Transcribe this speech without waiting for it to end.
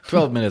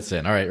12 minutes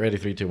in. All right, ready?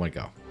 3, 2, 1,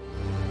 go.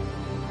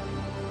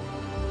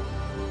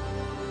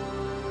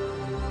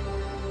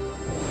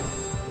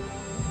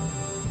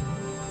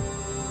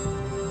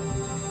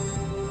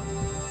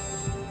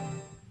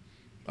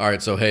 All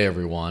right, so hey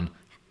everyone,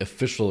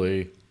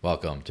 officially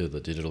welcome to the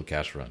Digital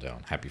Cash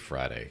Rundown. Happy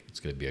Friday. It's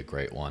going to be a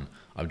great one.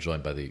 I'm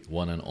joined by the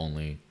one and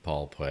only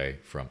Paul Puey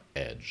from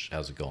Edge.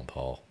 How's it going,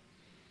 Paul?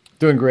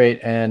 Doing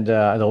great, and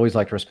I'd always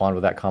like to respond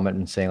with that comment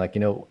and saying, like,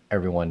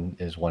 everyone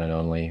is one and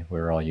only.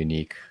 We're all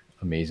unique,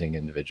 amazing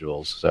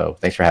individuals. So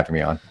thanks for having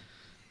me on.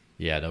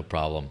 Yeah, no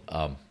problem.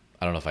 I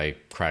don't know if I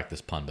cracked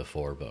this pun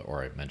before,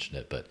 or I mentioned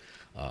it, but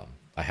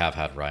I have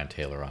had Ryan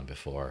Taylor on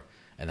before.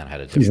 And then I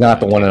had a he's not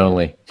the one and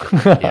only.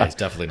 Yeah, he's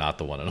definitely not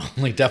the one and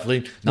only.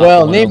 Definitely not.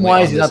 Well,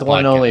 name-wise, he's not the one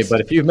and only. But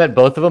if you've met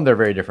both of them, they're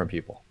very different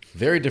people.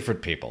 Very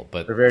different people,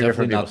 but they're very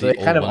different people. So they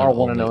kind of are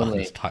one and only on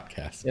this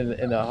podcast.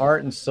 In the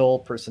heart and soul,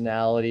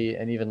 personality,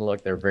 and even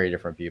look, they're very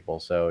different people.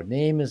 So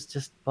name is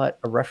just but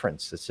a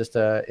reference. It's just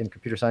in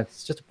computer science,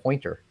 it's just a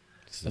pointer.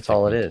 That's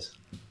all it is.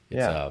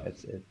 It's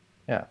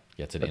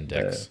an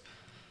index.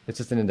 It's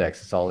just an index.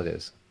 That's all it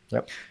is.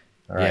 Yep.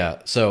 All right. Yeah.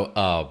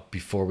 So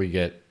before we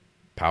get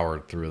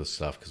powered through the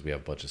stuff, because we have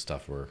a bunch of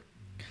stuff, we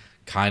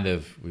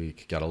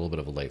got a little bit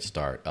of a late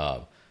start.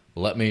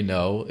 Let me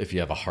know if you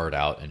have a heart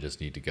out and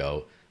just need to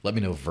go. Let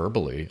me know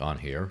verbally on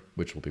here,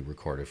 which will be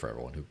recorded for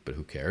everyone. But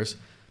who cares?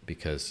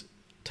 Because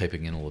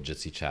typing in a little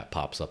Jitsi chat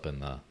pops up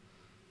on the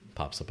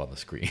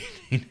screen.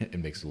 It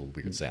makes a little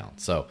weird sound.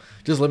 So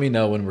just let me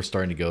know when we're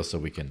starting to go, so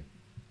we can.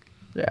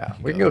 Yeah,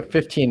 we can go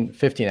 15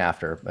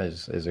 after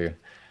is a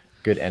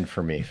good end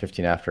for me.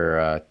 15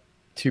 after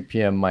 2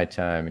 p.m. my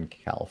time in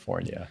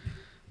California.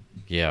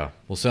 Yeah,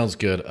 well, sounds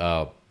good.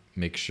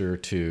 Make sure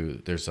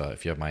to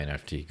if you have my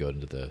NFT, go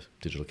into the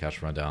Digital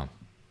Cash Rundown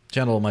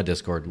channel on my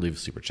Discord, leave a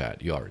super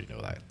chat. You already know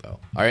that, though.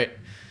 All right,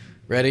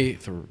 ready?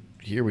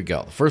 Here we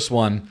go. The first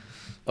one.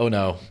 Oh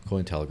no,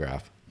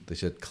 Cointelegraph. They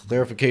said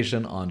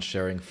clarification on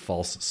sharing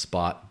false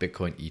spot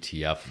Bitcoin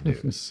ETF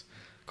news.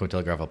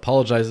 Cointelegraph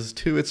apologizes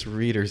to its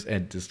readers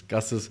and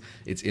discusses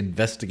its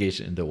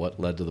investigation into what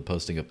led to the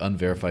posting of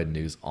unverified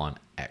news on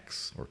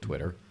X or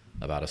Twitter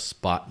about a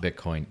spot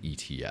Bitcoin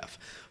ETF.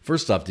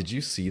 First off, did you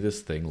see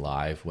this thing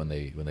live when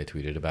they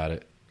tweeted about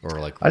it? Or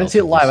I didn't see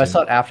it live. I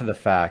saw it after the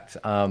fact.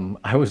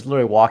 I was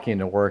literally walking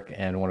into work,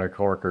 and one of our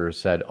coworkers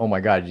said, "Oh my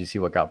God, did you see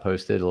what got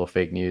posted? A little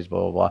fake news, blah,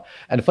 blah, blah."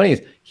 And the funny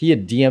is, he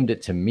had DM'd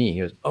it to me.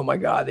 He goes, "Oh my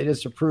God, they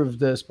just approved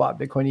the spot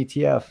Bitcoin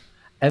ETF."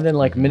 And then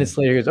minutes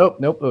later, he goes, "Oh,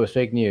 nope, it was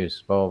fake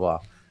news, blah, blah,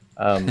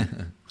 blah."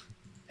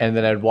 And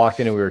then I'd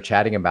walked in and we were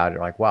chatting about it.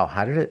 Like, wow,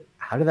 how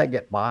did that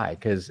get by?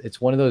 Because it's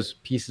one of those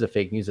pieces of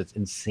fake news that's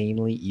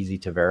insanely easy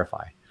to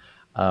verify.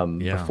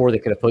 Before they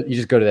could have you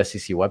just go to the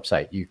SEC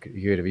website. You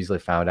could have easily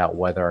found out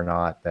whether or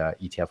not the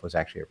ETF was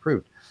actually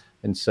approved.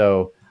 And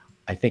so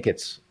I think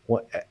it's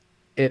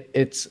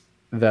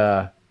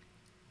the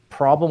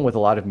problem with a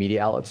lot of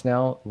media outlets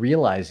now,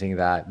 realizing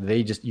that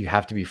you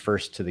have to be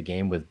first to the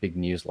game with big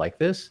news like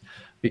this,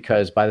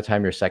 because by the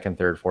time you're second,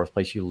 third, fourth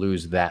place, you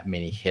lose that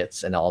many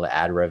hits and all the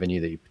ad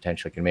revenue that you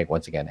potentially can make.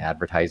 Once again,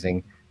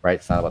 advertising, right?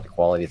 It's not about the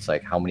quality. It's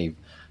like how many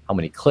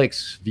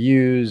clicks,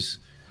 views,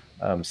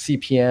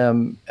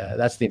 CPM.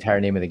 That's the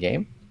entire name of the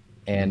game.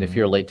 And if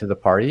you're late to the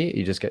party,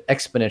 you just get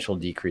exponential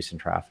decrease in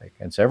traffic.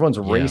 And so everyone's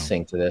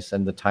racing to this,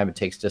 and the time it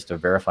takes just to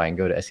verify and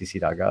go to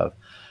sec.gov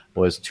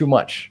was too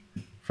much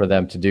for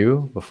them to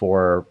do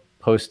before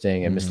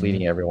posting and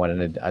misleading everyone.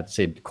 And I'd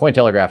say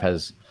Cointelegraph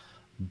has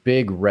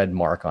big red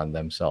mark on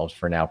themselves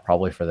for now,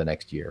 probably for the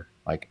next year.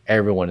 Like,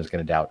 everyone is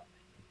going to doubt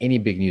any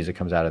big news that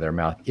comes out of their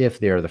mouth if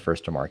they are the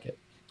first to market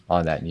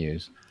on that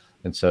news.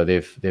 And so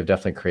they've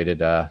definitely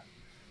created a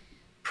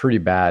pretty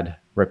bad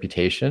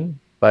reputation.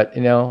 But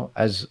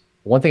as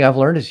one thing I've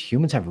learned is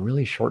humans have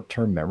really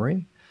short-term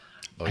memory.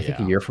 I think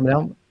a year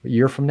from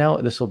now,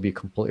 this will be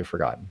completely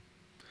forgotten.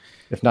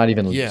 If not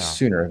even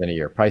sooner than a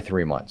year, probably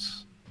 3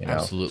 months.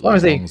 Absolutely. As long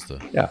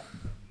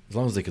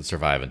as they can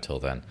survive until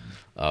then.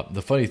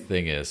 The funny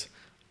thing is,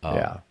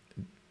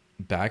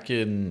 back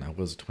in,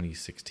 was it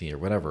 2016 or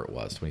whatever it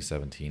was,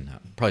 2017,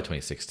 probably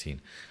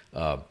 2016.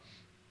 I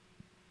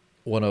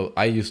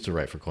used to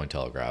write for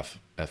Cointelegraph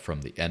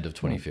from the end of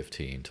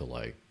 2015 to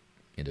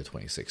into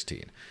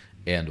 2016.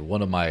 And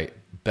one of my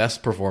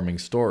best performing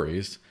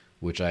stories,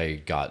 which I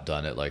got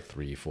done at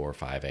 3, 4,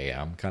 5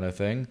 a.m. kind of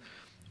thing,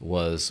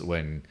 was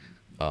when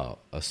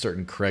a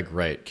certain Craig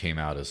Wright came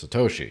out as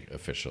Satoshi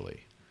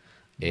officially.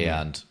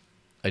 And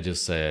I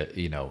just said,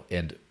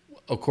 and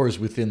of course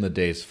within the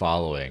days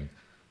following,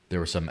 there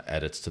were some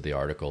edits to the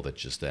article that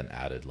just then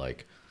added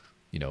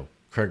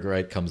Craig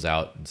Wright comes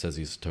out and says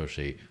he's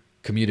Satoshi,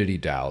 community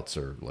doubts,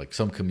 or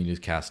some communities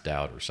cast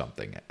doubt or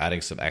something,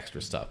 adding some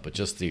extra stuff. But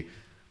just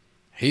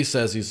he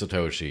says he's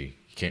Satoshi.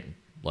 He can't,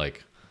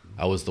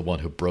 I was the one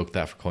who broke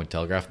that for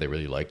Cointelegraph. They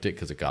really liked it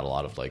because it got a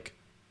lot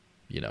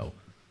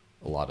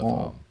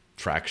of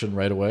traction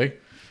right away.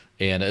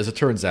 And as it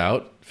turns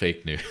out,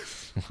 fake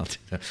news.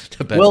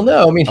 Well,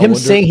 no, I mean,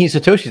 saying he's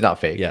Satoshi is not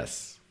fake.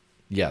 Yes,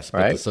 but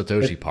right? the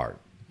Satoshi part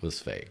was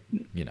fake.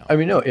 I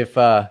mean, no, if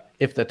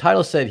the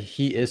title said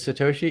he is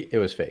Satoshi, it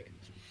was fake.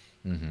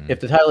 If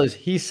the title is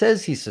he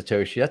says he's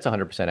Satoshi, that's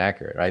 100%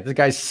 accurate, right? This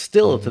guy's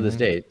still to this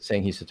day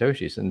saying he's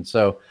Satoshi's, and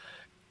so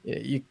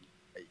you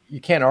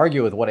can't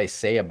argue with what I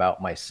say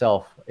about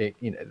myself.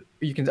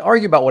 You can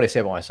argue about what I say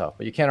about myself,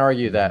 but you can't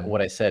argue that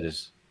what I said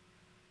is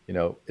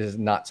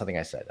not something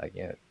I said.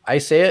 I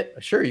say it.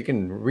 Sure, you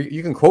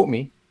can quote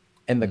me,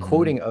 and the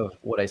quoting of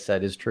what I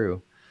said is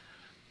true.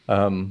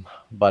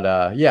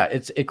 But yeah,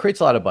 it creates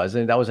a lot of buzz,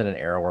 and that was in an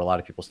era where a lot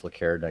of people still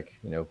cared, like,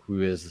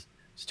 who is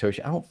Satoshi.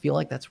 I don't feel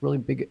like that's really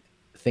big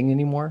thing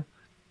anymore.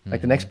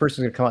 Like the next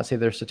person's gonna come out and say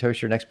they're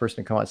Satoshi, or next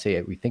person to come out and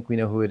say we think we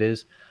know who it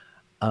is.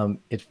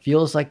 It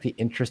feels like the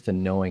interest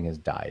in knowing has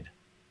died.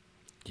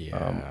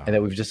 Yeah. And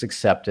that we've just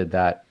accepted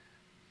that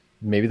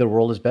maybe the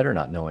world is better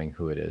not knowing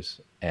who it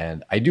is.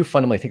 And I do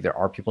fundamentally think there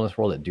are people in this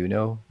world that do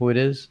know who it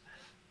is,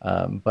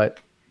 but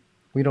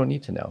we don't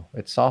need to know.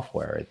 It's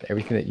software.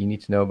 Everything that you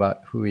need to know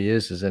about who he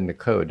is in the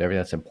code. Everything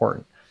that's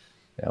important.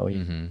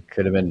 He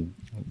could have been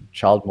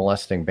child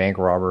molesting, bank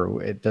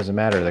robber. It doesn't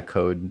matter the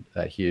code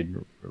that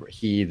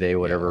they,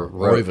 whatever.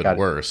 Or even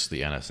worse,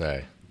 the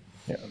NSA.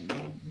 Yeah.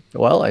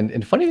 Well,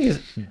 and funny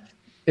thing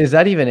is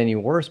that even any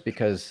worse?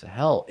 Because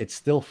hell, it's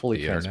still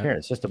fully transparent.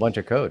 It's just a bunch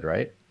of code,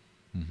 right?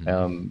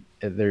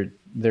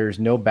 There's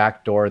no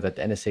backdoor that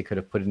the NSA could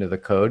have put into the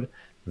code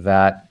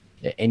that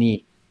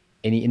any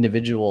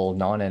individual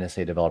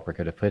non-NSA developer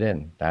could have put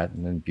in. That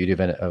and the beauty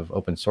of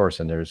open source.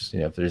 And there's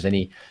if there's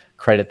any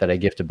credit that I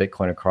give to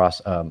Bitcoin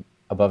across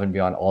above and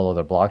beyond all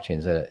other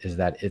blockchains, is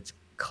that its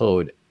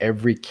code,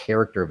 every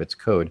character of its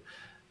code,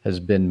 has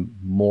been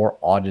more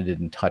audited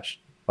and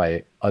touched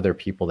by other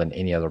people than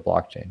any other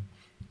blockchain.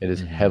 It is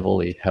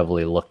heavily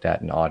looked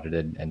at and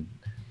audited and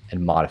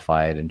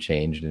modified and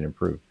changed and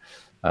improved.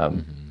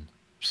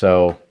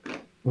 So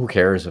who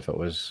cares if it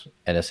was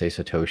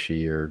NSA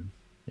Satoshi or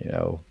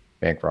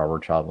bank robber,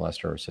 child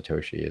molester, or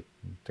Satoshi?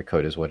 The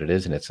code is what it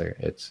is, and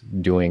it's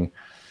doing.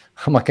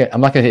 I'm not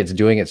gonna say it's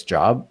doing its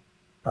job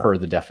per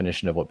the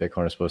definition of what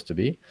Bitcoin is supposed to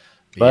be,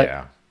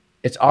 but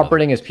it's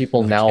operating as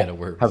people now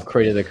have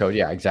created the code.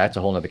 Yeah, exactly. It's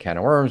a whole nother can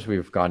of worms.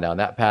 We've gone down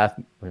that path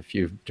with a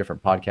few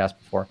different podcasts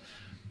before,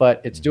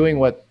 but it's doing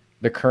what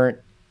the current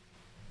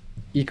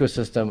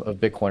ecosystem of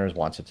Bitcoiners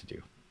wants it to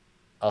do.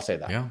 I'll say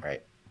that.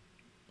 Right.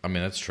 I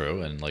mean, that's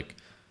true, and like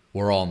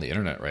we're all on the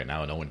internet right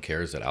now, and no one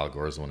cares that Al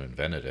Gore's the one who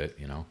invented it.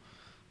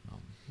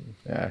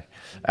 Yeah,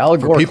 Al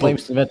Gore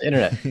claims to invent the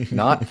internet,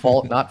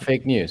 not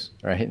fake news,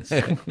 right?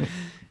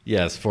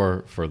 Yes,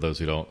 for those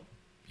who don't,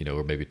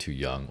 or maybe too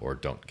young or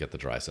don't get the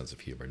dry sense of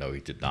humor. No, he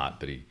did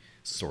not, but he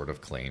sort of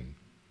claimed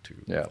to.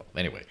 Yeah.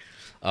 Anyway,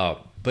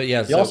 but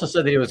yeah, he also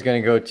said that he was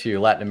going to go to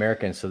Latin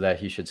America, and so that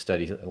he should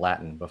study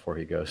Latin before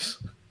he goes.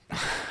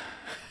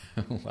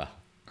 Wow.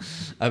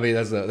 I mean,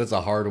 that's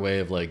a hard way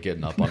of like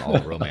getting up on all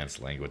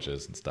romance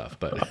languages and stuff,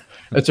 but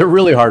it's a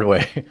really hard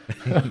way.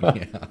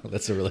 Yeah,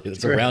 that's a roundabout.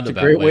 It's a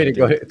great way to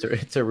go.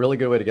 It's a really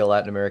good way to get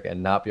Latin America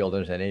and not be able to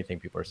understand anything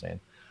people are saying.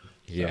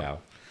 Yeah,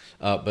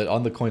 but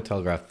on the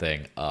Cointelegraph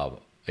thing, I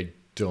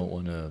don't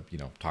want to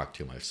talk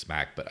too much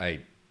smack, but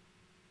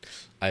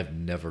I've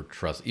never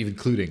trusted, even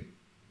including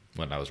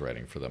when I was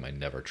writing for them, I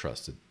never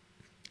trusted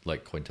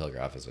like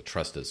Cointelegraph as a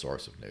trusted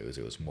source of news.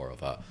 It was more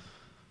of a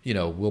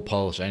we'll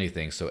publish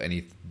anything, so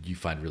you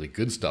find really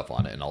good stuff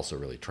on it and also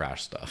really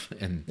trash stuff.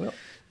 And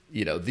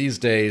these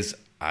days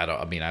I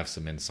have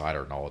some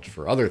insider knowledge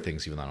for other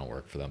things, even though I don't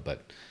work for them,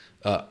 but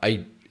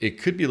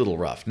it could be a little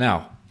rough.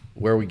 Now,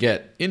 where we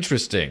get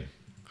interesting,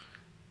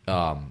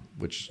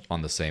 which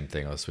on the same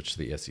thing, I'll switch to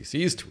the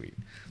SEC's tweet.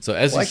 So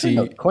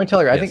SEC,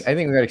 Cointelegraph. Yes. I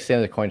think we got to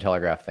extend the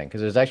Cointelegraph thing,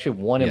 because there's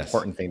actually one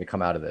important thing to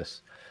come out of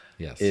this.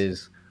 Yes,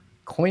 is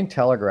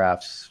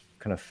Cointelegraph's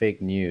kind of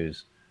fake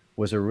news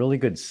was a really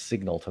good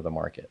signal to the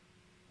market,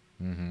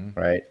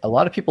 right? A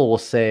lot of people will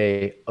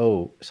say,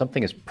 oh,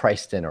 something is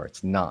priced in or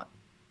it's not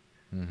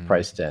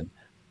priced in.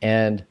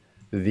 And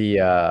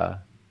the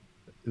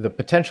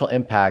potential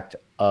impact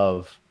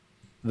of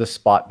the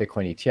spot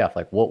Bitcoin ETF,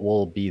 like what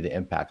will be the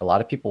impact? A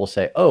lot of people will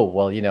say, oh,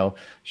 well,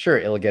 sure,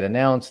 it'll get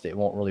announced. It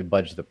won't really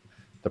budge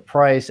the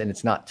price. And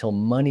it's not till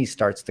money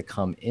starts to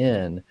come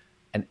in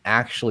and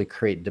actually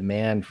create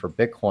demand for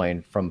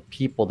Bitcoin from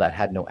people that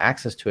had no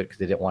access to it because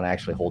they didn't want to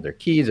actually hold their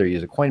keys or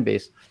use a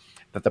Coinbase,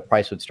 that the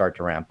price would start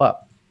to ramp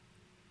up.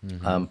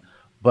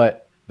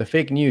 But the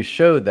fake news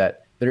showed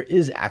that there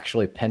is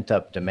actually pent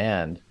up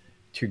demand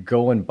to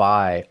go and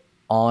buy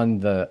on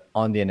the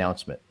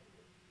announcement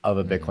of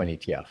a Bitcoin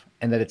ETF,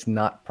 and that it's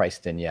not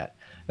priced in yet.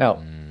 Now,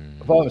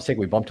 if I'm not mistaken,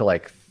 we bumped to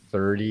like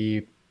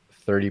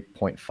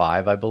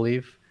 30.5, I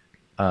believe.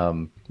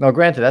 Now,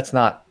 granted, that's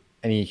not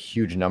any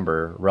huge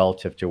number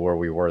relative to where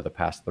we were the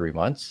past 3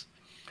 months,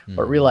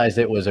 but realized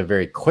it was a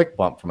very quick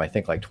bump from, I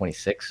think, like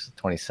 26,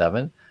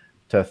 27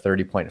 to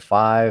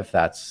 30.5.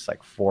 That's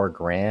like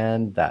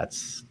 $4,000.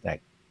 That's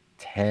like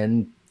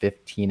 10,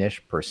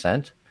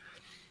 15-ish%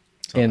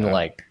 in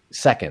like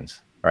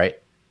seconds, right?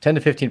 10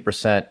 to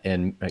 15%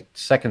 in like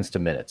seconds to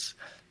minutes.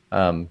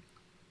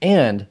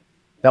 And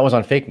that was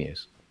on fake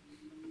news.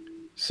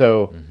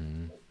 So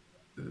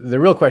the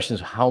real question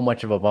is how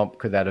much of a bump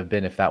could that have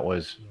been if that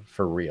was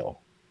for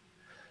real?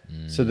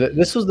 So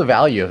this was the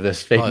value of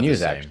this fake Probably the news.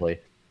 same. Actually,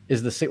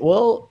 is the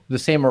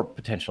same or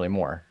potentially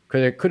more?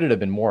 Could it have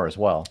been more as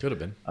well? Could have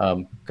been.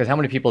 Because how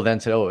many people then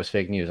said, "Oh, it was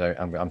fake news.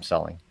 I'm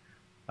selling,"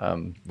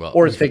 Well,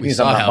 or it's fake we news.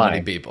 saw I'm not how buying.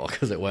 many people,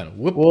 because it went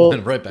whoop Well,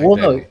 and right back well,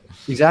 down. no,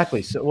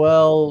 exactly. So,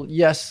 well,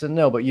 yes and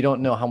no, but you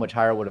don't know how much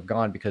higher it would have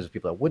gone because of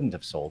people that wouldn't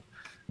have sold,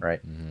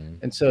 right?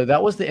 And so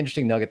that was the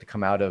interesting nugget to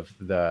come out of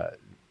the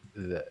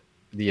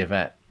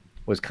event,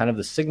 was kind of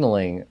the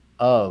signaling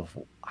of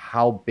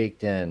how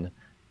baked in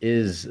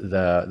is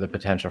the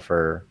potential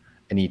for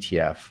an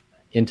ETF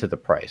into the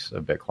price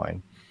of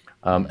Bitcoin,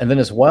 and then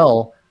as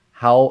well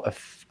how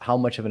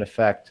much of an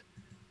effect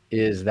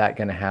is that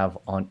going to have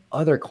on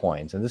other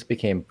coins? And this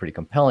became pretty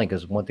compelling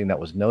because one thing that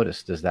was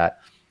noticed is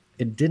that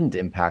it didn't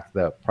impact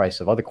the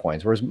price of other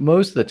coins, whereas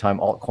most of the time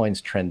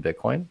altcoins trend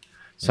Bitcoin.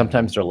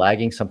 Sometimes they're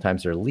lagging,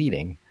 sometimes they're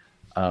leading,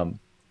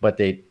 but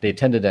they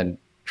tend to then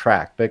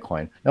track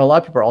Bitcoin. Now, a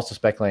lot of people are also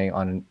speculating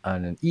on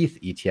an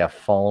ETH ETF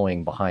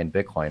following behind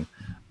Bitcoin,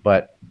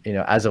 but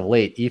as of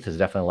late, ETH has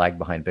definitely lagged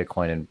behind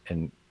Bitcoin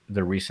in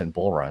the recent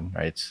bull run.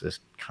 Right? It's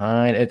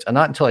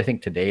not until I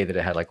think today that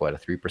it had like a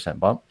 3%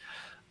 bump.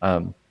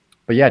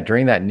 But yeah,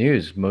 during that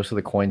news, most of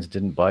the coins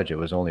didn't budge. It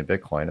was only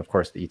Bitcoin. Of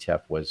course, the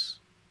ETF was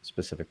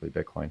specifically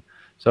Bitcoin.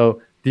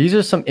 So these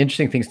are some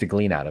interesting things to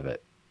glean out of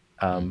it.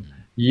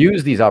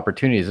 Use these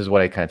opportunities, is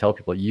what I kind of tell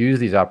people. Use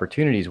these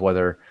opportunities,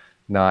 whether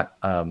not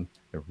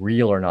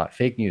real or not,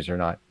 fake news or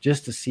not,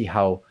 just to see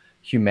how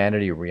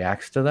humanity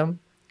reacts to them,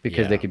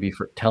 because they could be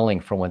telling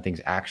from when things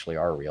actually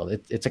are real.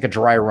 It's like a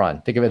dry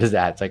run. Think of it as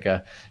that. It's like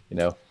a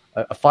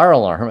fire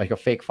alarm, like a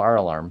fake fire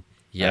alarm.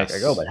 Yes. I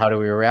go, but how do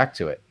we react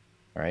to it?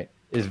 All right.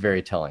 Is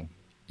very telling.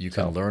 You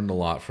can learn a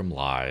lot from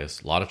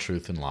lies, a lot of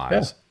truth in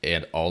lies,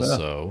 and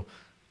also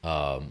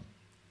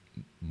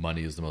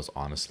money is the most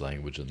honest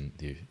language in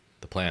the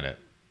planet.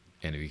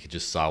 And if you could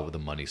just saw what the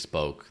money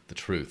spoke, the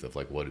truth of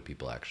like what do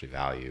people actually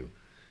value,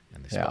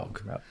 and they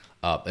spoke.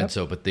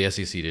 But the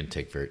SEC didn't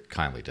take very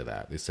kindly to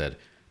that. They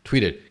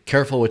tweeted,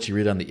 "Careful what you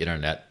read on the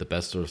internet. The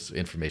best source of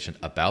information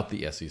about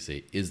the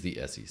SEC is the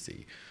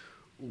SEC,"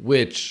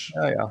 which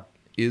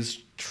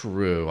is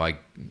true.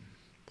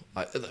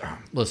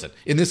 Listen,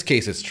 in this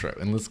case, it's true.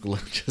 And let's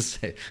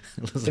just say,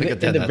 in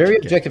the very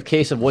objective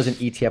case of was an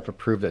ETF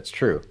approved, that's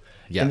true.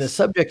 Yes. In the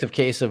subjective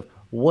case of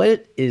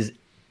what is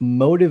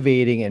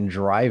motivating and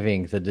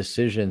driving the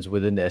decisions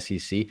within the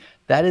SEC,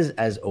 that is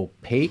as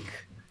opaque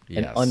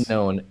and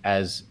unknown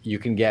as you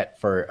can get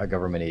for a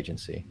government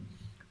agency.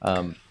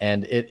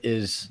 And it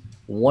is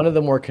one of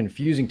the more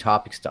confusing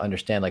topics to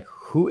understand, like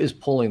who is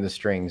pulling the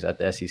strings at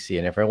the SEC.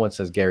 And if everyone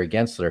says Gary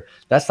Gensler,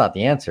 that's not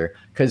the answer,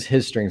 because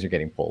his strings are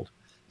getting pulled.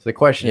 So the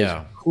question is,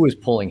 who is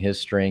pulling his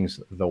strings,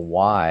 the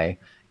why,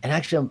 and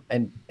actually,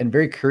 and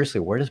very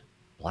curiously, where does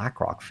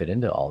BlackRock fit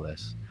into all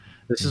this?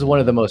 This is one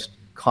of the most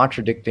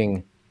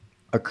contradicting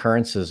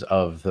occurrences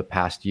of the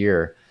past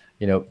year.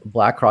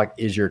 BlackRock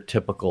is your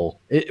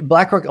typical.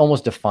 BlackRock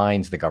almost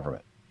defines the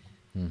government.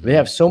 They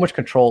have so much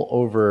control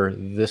over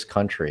this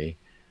country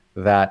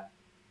that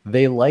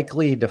they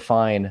likely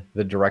define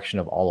the direction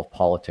of all of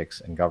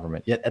politics and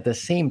government. Yet at the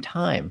same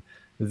time,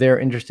 their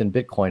interest in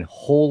Bitcoin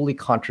wholly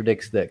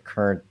contradicts the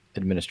current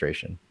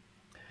administration.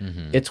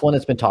 It's one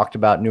that's been talked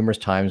about numerous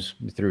times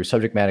through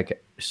subject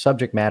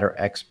matter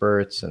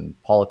experts and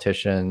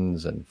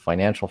politicians and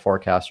financial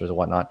forecasters and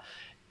whatnot.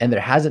 And there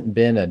hasn't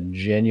been a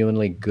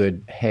genuinely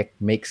good,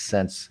 makes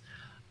sense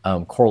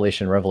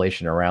correlation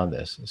revelation around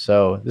this.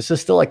 So this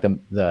is still like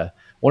the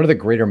one of the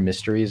greater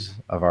mysteries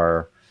of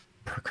our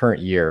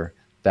current year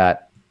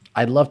that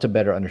I'd love to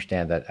better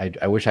understand. That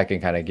I wish I can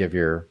kind of give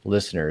your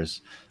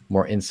listeners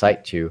more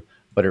insight to,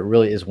 but it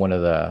really is one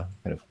of the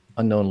kind of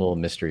unknown little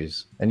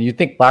mysteries. And you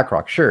think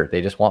BlackRock, sure,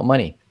 they just want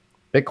money.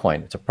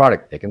 Bitcoin, it's a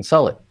product, they can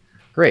sell it.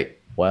 Great.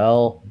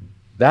 Well,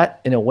 that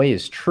in a way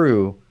is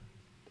true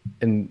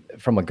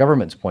from a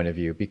government's point of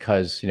view,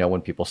 because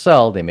when people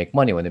sell, they make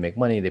money. When they make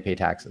money, they pay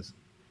taxes.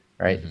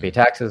 Right? You pay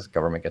taxes,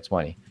 government gets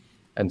money.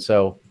 And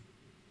so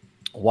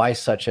why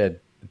such a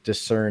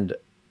discerned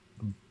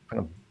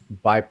kind of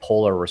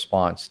bipolar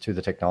response to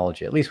the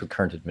technology, at least with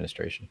current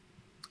administration?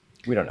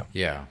 We don't know.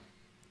 Yeah,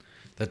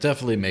 that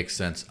definitely makes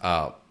sense.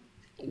 I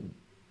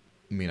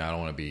mean, I don't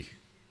want to be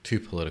too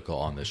political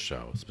on this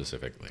show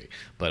specifically,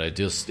 but it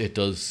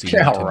does seem.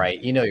 Yeah,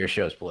 right. Your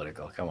show's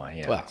political. Come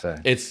on. Well,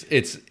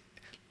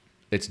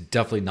 it's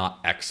definitely not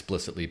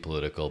explicitly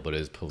political, but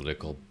it is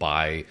political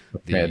by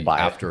the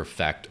after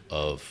effect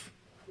of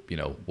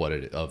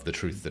of the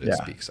truth that it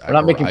speaks. We're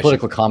not making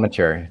political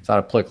commentary. It's not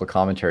a political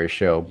commentary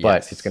show,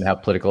 but it's going to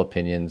have political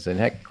opinions. And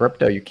heck,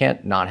 crypto, you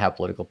can't not have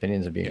political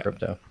opinions of being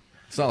crypto.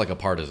 It's not like a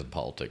partisan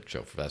politics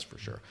show, that's for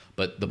sure.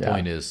 But the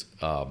point is,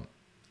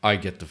 I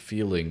get the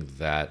feeling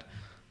that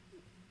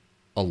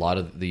a lot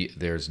of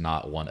there's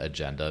not one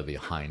agenda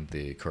behind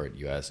the current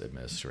U.S.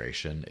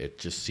 administration. It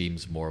just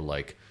seems more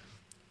like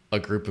a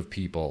group of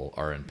people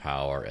are in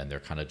power and they're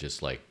kind of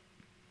just like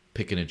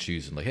picking and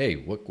choosing, like, hey,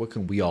 what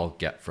can we all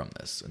get from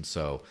this? And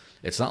so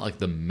it's not like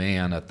the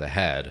man at the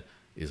head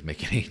is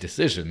making any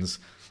decisions,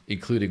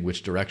 including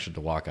which direction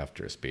to walk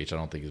after a speech. I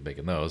don't think he's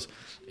making those.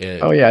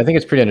 Oh yeah, I think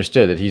it's pretty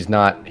understood that he's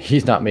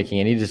not making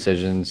any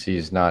decisions.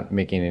 He's not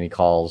making any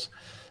calls,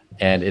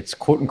 and it's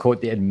quote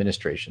unquote the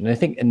administration. And I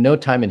think in no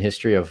time in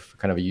history of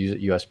kind of a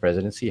U.S.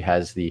 presidency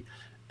has the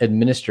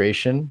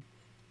administration,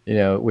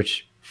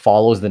 which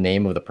follows the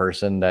name of the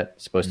person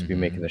that's supposed to be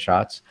making the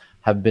shots,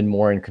 have been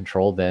more in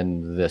control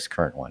than this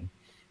current one.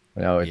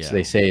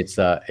 They say it's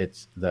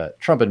the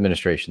Trump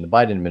administration, the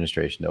Biden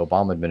administration, the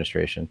Obama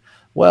administration.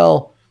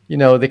 Well,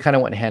 they kind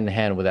of went hand in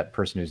hand with that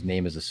person whose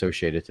name is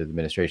associated to the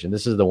administration.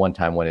 This is the one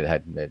time when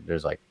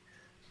there's like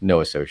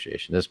no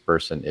association. This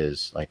person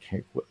is like,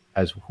 who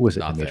was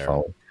it in the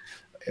phone?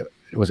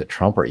 Was it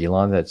Trump or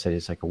Elon that said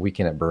it's like a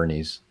weekend at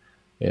Bernie's,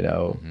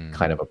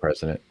 kind of a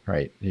president,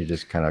 right? You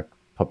just kind of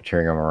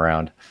puppeteering him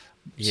around.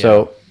 Yeah.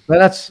 So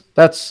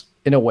that's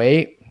in a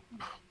way,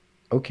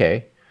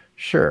 okay,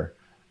 sure.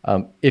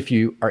 If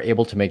you are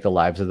able to make the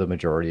lives of the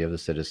majority of the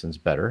citizens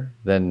better,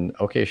 then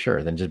okay,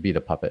 sure, then just be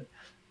the puppet.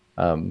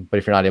 But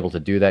if you're not able to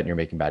do that and you're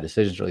making bad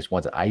decisions, or at least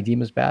ones that I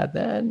deem as bad,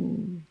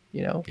 then,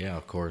 yeah,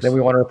 of course. Then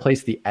we want to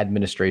replace the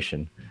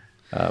administration,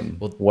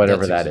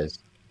 whatever that is.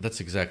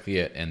 That's exactly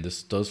it. And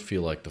this does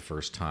feel like the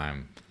first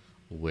time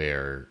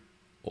where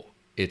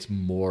it's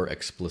more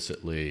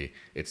explicitly,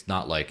 it's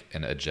not like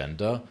an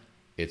agenda.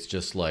 It's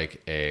just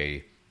like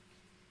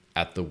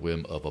at the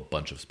whim of a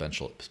bunch of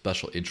special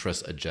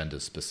interest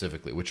agendas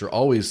specifically, which are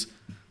always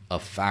a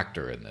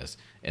factor in this.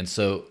 And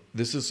so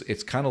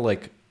it's kind of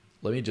like,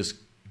 let me just,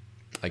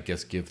 I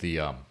guess, give the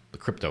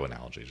crypto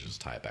analogy,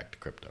 just tie it back to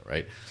crypto,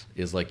 right?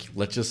 Is like,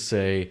 let's just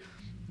say,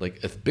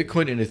 like, if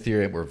Bitcoin and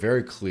Ethereum were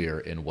very clear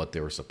in what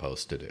they were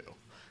supposed to do.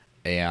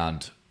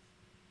 And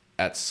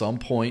at some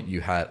point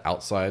you had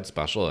outside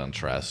special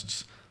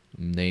interests,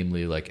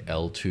 namely like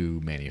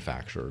L2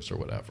 manufacturers or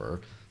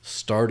whatever,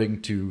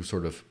 starting to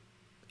sort of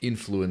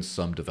influence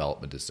some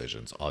development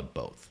decisions on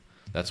both.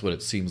 That's what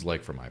it seems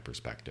like from my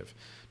perspective.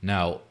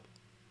 Now,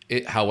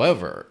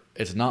 however,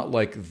 it's not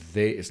like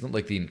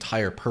the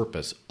entire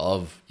purpose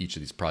of each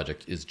of these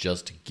projects is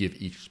just to give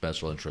each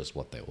special interest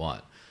what they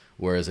want.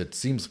 Whereas it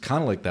seems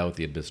kind of like that with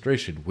the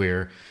administration,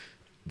 where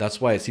that's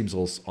why it seems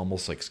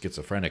almost like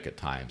schizophrenic at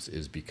times,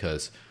 is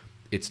because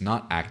it's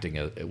not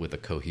acting with a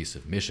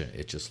cohesive mission.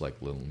 It's just like,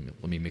 let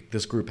me make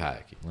this group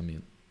happy, let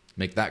me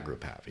make that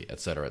group happy, et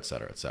cetera, et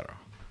cetera, et cetera.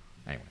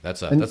 Anyway, that's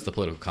the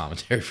political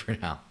commentary for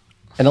now.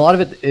 And a lot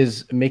of it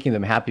is making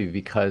them happy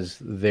because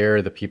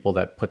they're the people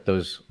that put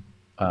those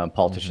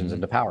politicians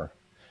into power.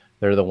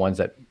 They're the ones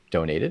that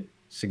donated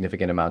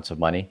significant amounts of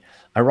money.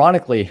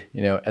 Ironically,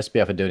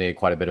 SBF had donated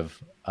quite a bit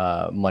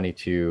of money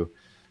to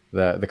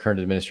the current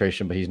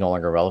administration, but he's no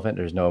longer relevant.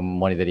 There's no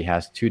money that he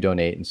has to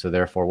donate. And so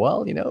therefore,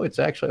 it's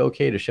actually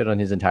okay to shit on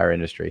his entire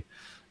industry.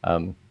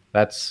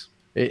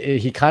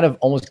 He kind of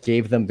almost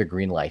gave them the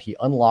green light. He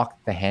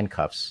unlocked the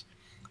handcuffs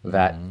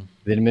that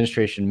the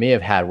administration may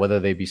have had, whether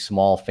they be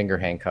small finger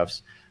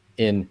handcuffs,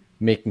 in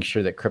making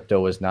sure that crypto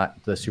was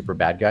not the super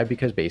bad guy,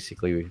 because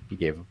basically he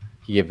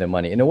gave them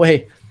money. In a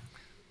way,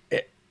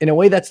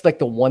 that's like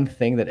the one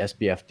thing that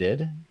SBF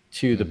did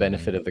to the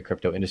benefit of the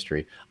crypto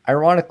industry.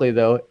 Ironically,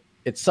 though,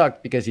 it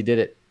sucked because he did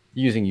it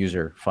using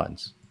user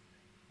funds.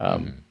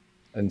 And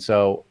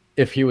so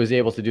if he was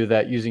able to do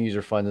that using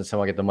user funds and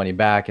somehow get the money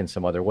back in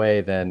some other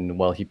way, then,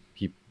 well, he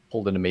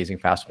pulled an amazing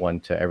fast one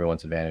to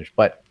everyone's advantage.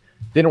 But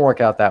didn't work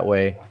out that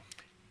way.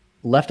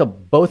 Left a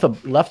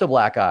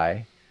black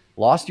eye,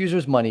 lost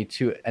users' money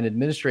to an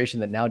administration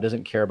that now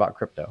doesn't care about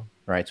crypto.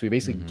 Right. So we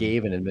basically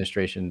gave an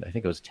administration, I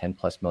think it was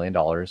 $10+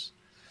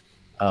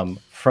 million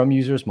from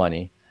users'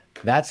 money.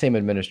 That same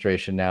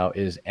administration now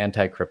is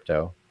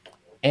anti-crypto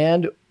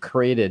and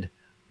created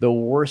the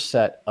worst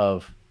set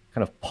of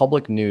kind of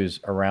public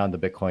news around the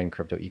Bitcoin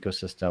crypto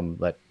ecosystem,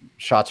 that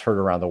shots heard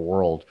around the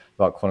world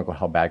about, quote unquote,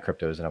 how bad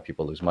crypto is and how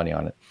people lose money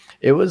on it.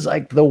 It was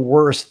like the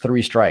worst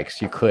 3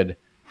 strikes you could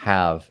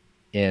have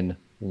in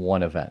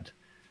one event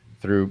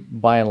through,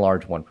 by and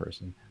large, one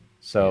person.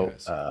 So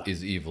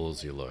as evil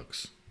as he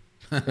looks.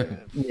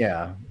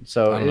 Yeah.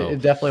 So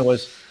it definitely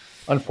was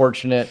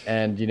unfortunate.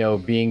 And,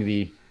 being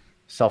the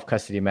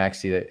self-custody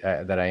maxi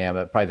that I am,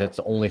 probably that's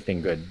the only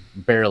thing good.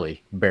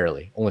 Barely.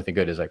 Only thing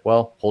good is like,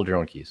 well, hold your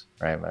own keys,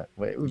 right?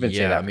 We've been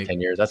saying that for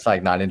 10 years. That's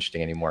like not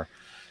interesting anymore.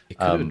 It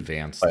could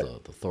advance the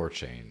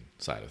Thorchain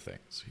side of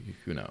things.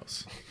 Who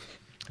knows?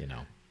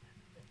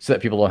 So that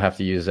people don't have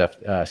to use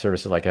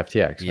services like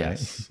FTX. Right?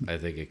 Yes, I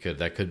think it could.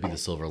 That could be the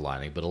silver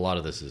lining. But a lot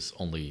of this is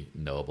only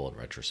knowable in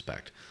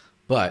retrospect.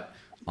 But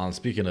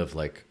speaking of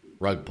like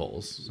rug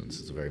pulls,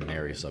 since it's a very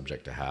merry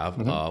subject to have,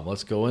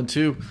 let's go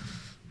into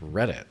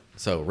Reddit.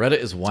 So Reddit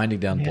is winding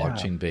down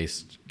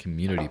blockchain-based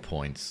community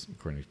points,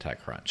 according to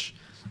TechCrunch.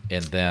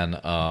 And then...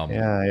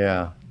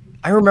 I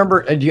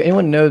remember... Do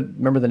anyone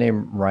remember the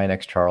name Ryan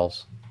X.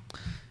 Charles?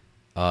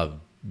 Yeah.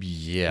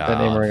 That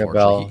name ring a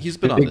bell. He's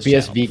been the on big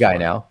this BSV guy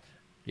now.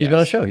 He's Yes. been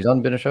on a show. He's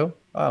been a show?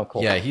 Oh,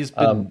 cool. Yeah, he's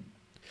been...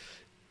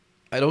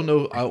 I don't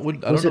know. I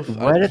don't know if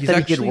Reddit he's that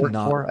he actually had worked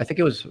not... for? I think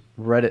it was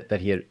Reddit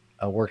that he had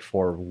worked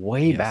for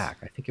way back.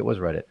 I think it was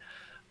Reddit.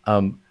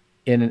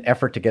 in an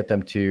effort to get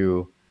them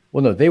to,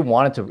 well, no, they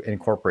wanted to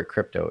incorporate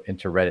crypto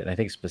into Reddit, and I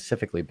think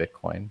specifically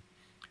Bitcoin.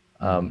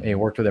 And he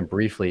worked with them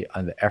briefly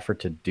on the effort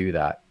to do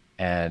that.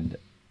 And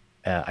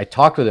I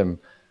talked with him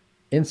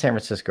in San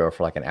Francisco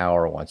for like an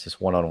hour once,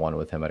 just one-on-one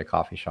with him at a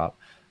coffee shop.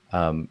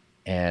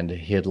 And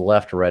he had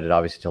left Reddit,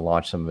 obviously, to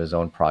launch some of his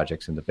own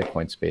projects in the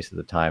Bitcoin space at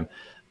the time.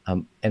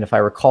 And if I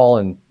recall,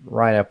 and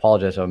Ryan, I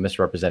apologize if I'm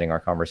misrepresenting our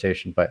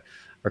conversation, but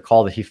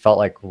recall that he felt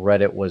like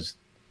Reddit was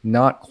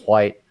not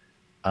quite,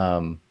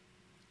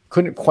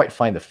 couldn't quite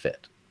find the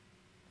fit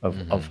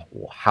of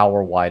how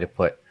or why to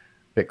put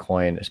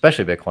Bitcoin,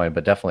 especially Bitcoin,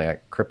 but definitely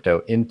like crypto,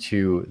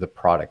 into the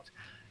product.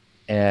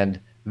 And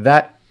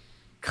that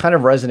kind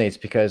of resonates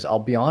because I'll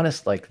be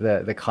honest, like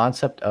the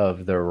concept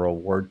of the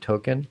reward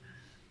token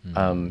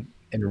in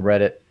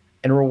Reddit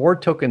and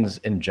reward tokens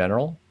in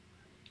general,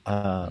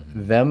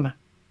 them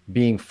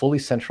being fully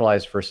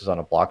centralized versus on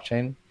a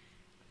blockchain,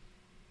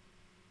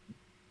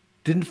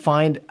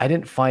 I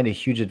didn't find a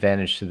huge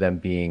advantage to them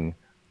being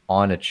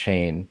on a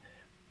chain,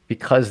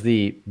 because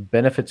the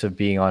benefits of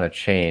being on a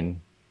chain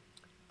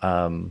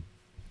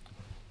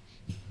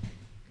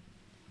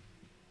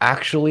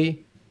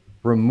actually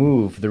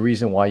remove the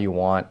reason why you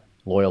want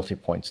loyalty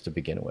points to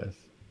begin with.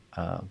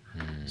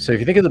 So if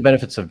you think of the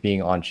benefits of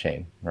being on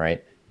chain,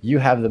 right? You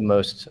have the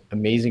most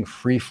amazing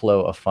free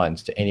flow of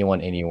funds to anyone,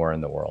 anywhere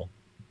in the world,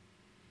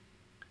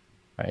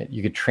 right?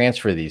 You could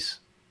transfer these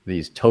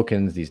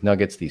tokens, these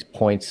nuggets, these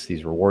points,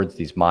 these rewards,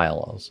 these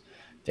miles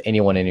to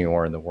anyone,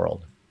 anywhere in the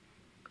world.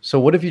 So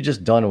what have you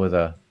just done with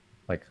a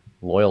like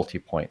loyalty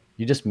point?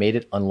 You just made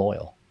it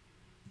unloyal.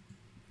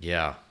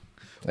 Yeah.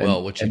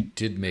 Well, what you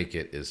did make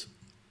it is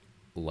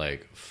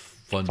like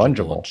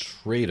fungible. And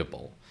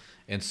tradable.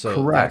 And so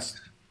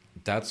correct.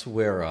 That's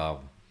where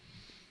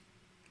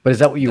but is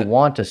that what you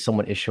want as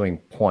someone issuing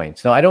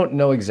points? Now, I don't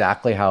know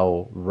exactly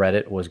how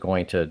Reddit was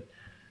going to,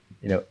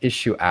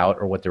 issue out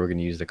or what they were going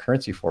to use the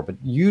currency for, but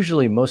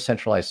usually most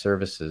centralized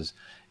services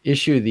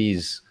issue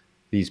these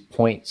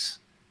points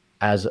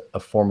as a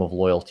form of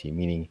loyalty,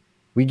 meaning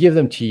we give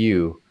them to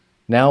you.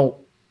 Now,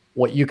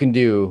 what you can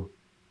do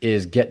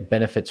is get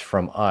benefits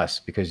from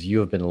us because you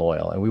have been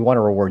loyal, and we want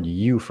to reward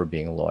you for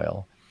being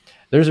loyal.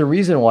 There's a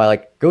reason why,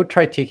 like, go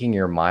try taking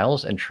your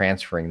miles and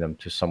transferring them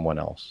to someone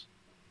else.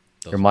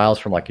 Your miles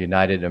from like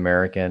United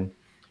American,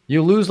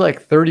 you lose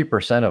like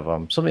 30% of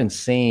them, some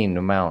insane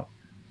amount,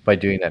 by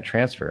doing that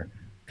transfer,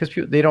 because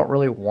they don't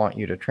really want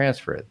you to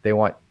transfer it. They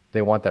want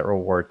that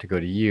reward to go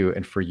to you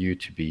and for you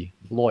to be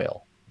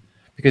loyal.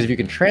 Because if you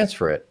can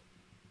transfer it,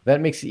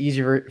 that makes it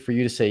easier for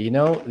you to say,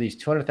 these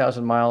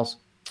 200,000 miles,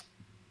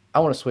 I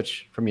want to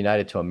switch from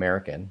United to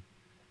American,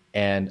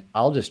 and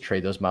I'll just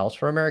trade those miles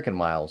for American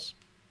miles,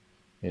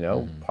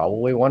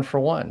 probably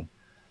 1-for-1.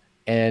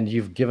 And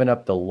you've given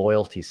up the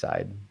loyalty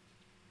side.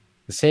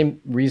 The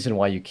same reason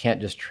why you can't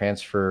just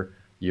transfer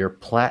your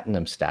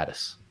platinum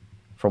status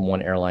from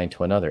one airline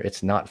to another.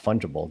 It's not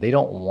fungible. They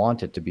don't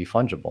want it to be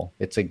fungible.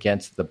 It's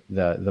against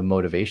the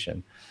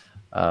motivation.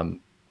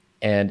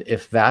 And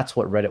if that's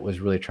what Reddit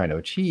was really trying to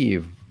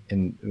achieve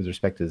with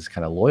respect to this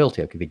kind of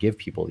loyalty, okay, they give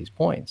people these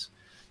points,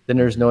 then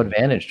there's no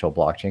advantage to a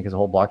blockchain, because the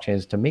whole blockchain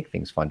is to make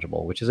things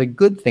fungible, which is a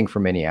good thing for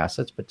many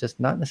assets, but just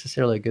not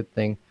necessarily a good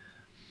thing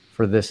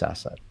for this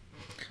asset.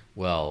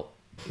 Well,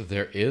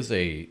 there is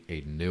a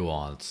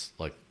nuance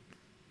like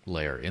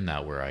layer in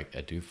that where I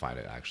do find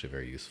it actually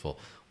very useful,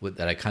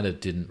 that I kind of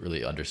didn't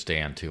really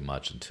understand too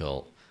much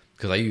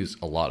because I use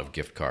a lot of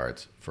gift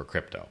cards for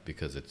crypto,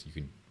 because you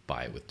can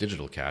buy it with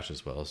digital cash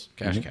as well as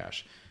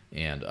cash.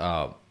 And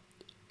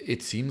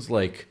it seems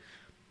like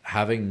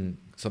having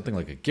something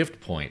like a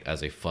gift point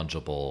as a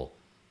fungible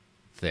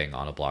thing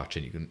on a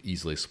blockchain, you can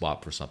easily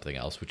swap for something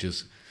else, which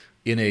is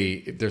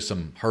there's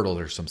some hurdle.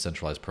 There's some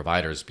centralized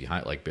providers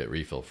behind, like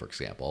BitRefill, for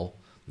example,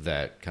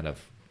 that kind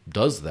of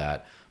does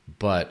that.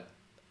 But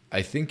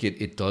I think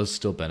it does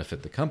still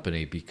benefit the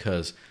company,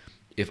 because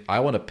if I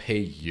want to pay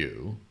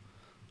you,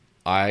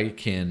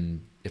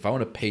 if I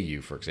want to pay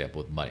you, for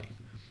example, with money,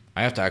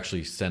 I have to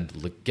actually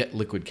get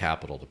liquid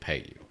capital to pay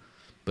you.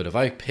 But if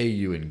I pay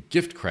you in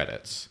gift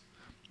credits,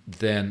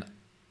 then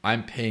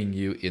I'm paying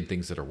you in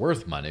things that are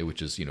worth money,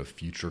 which is,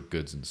 future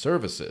goods and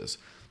services.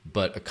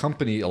 But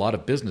a lot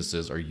of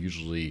businesses are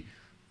usually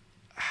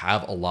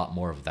have a lot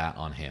more of that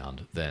on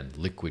hand than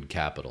liquid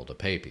capital to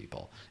pay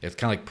people. It's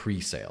kind of like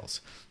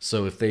pre-sales.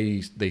 So if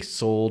they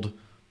sold,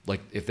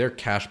 like if they're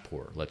cash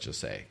poor, let's just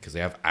say, because they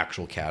have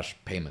actual cash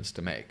payments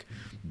to make,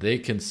 they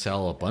can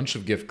sell a bunch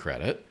of gift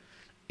credit,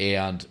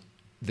 and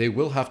they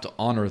will have to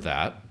honor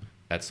that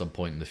at some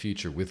point in the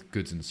future with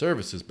goods and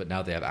services, but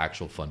now they have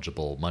actual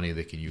fungible money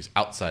they can use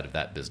outside of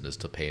that business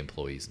to pay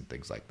employees and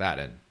things like that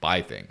and buy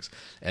things.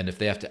 And if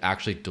they have to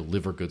actually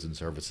deliver goods and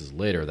services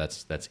later,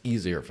 that's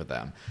easier for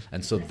them.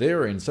 And so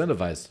they're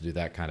incentivized to do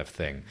that kind of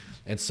thing.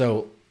 And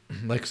so,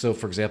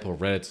 for example,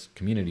 Reddit's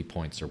community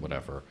points or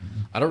whatever,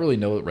 I don't really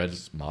know what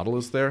Reddit's model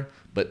is there,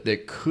 but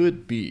it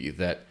could be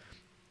that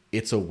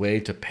it's a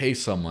way to pay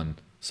someone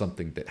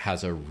something that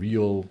has a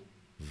real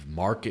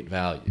market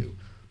value,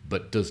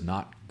 but does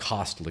not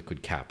cost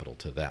liquid capital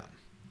to them.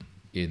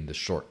 in the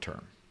short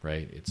term,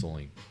 right?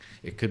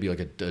 It could be like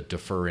a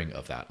deferring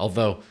of that.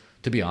 Although,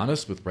 to be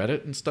honest, with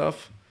Reddit and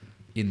stuff,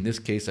 in this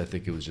case, I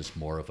think it was just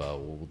more of a,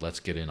 well, let's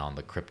get in on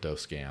the crypto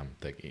scam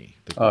thingy.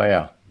 Oh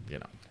yeah. You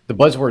know, The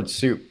buzzword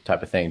soup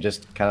type of thing,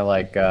 just kind of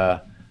like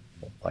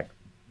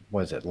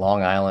what is it,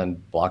 Long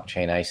Island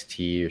blockchain iced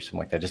tea or something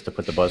like that, just to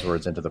put the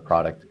buzzwords into the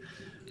product.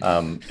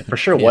 For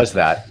sure was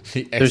that.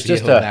 The There's SEO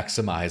just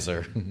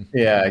maximizer.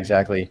 yeah,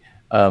 exactly.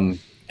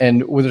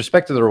 And with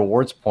respect to the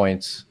rewards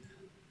points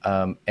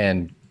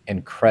and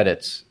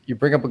credits, you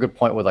bring up a good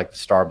point with like the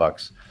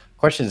Starbucks.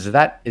 Question is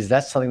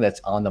that something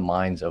that's on the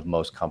minds of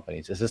most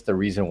companies? Is this the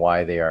reason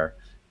why they are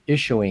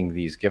issuing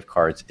these gift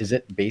cards? Is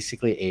it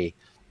basically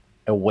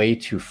a way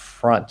to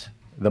front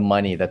the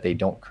money that they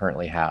don't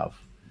currently have?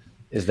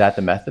 Is that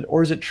the method?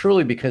 Or is it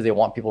truly because they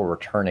want people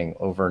returning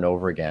over and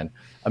over again?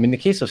 I mean, in the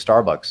case of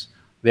Starbucks,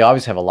 they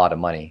obviously have a lot of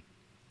money,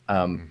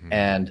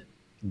 and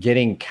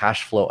getting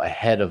cash flow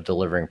ahead of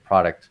delivering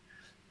product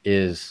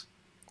is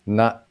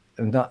not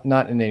in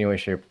any way,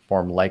 shape, or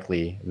form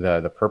likely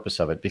the purpose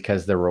of it,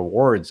 because the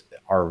rewards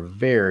are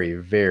very,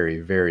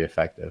 very, very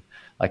effective.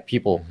 Like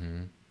people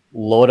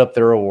load up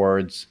their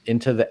rewards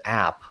into the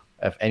app,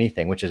 if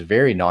anything, which is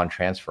very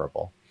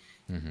non-transferable,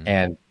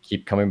 and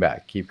keep coming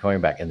back.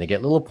 And they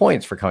get little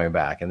points for coming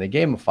back, and they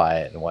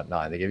gamify it and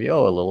whatnot. They give you,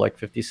 a little like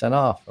 50 cents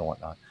off and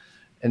whatnot.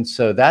 And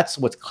so that's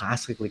what's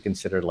classically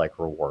considered like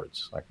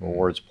rewards,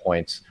 rewards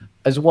points,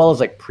 as well as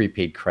like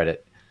prepaid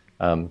credit,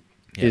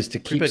 is to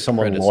keep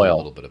someone loyal. A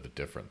little bit of a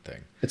different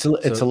thing. It's a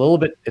little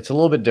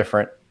bit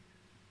different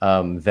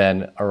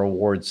than a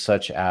reward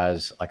such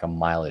as like a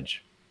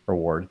mileage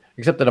reward,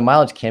 except that a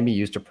mileage can be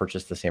used to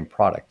purchase the same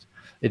product.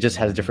 It just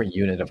has a different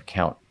unit of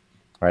account,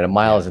 right? A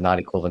mile is not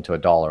equivalent to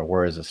 $1,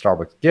 whereas a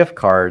Starbucks gift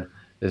card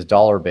is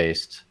dollar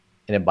based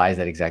and it buys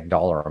that exact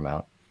dollar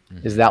amount.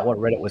 Is that what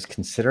Reddit was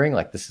considering?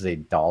 Like, this is a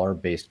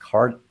dollar-based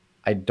card?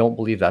 I don't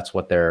believe that's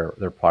what their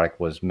product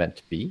was meant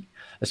to be,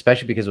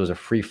 especially because it was a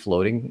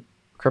free-floating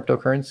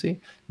cryptocurrency,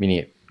 meaning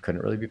it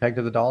couldn't really be pegged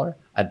to the dollar.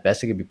 At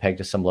best, it could be pegged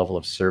to some level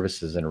of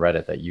services in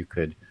Reddit that you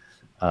could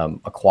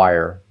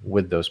acquire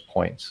with those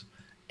points.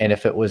 And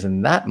if it was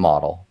in that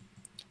model,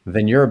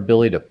 then your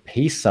ability to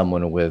pay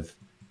someone with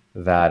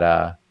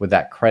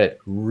that credit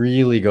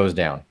really goes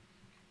down.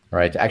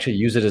 Right, to actually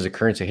use it as a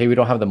currency. Hey, we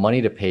don't have the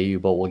money to pay you,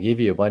 but we'll give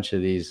you a bunch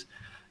of these,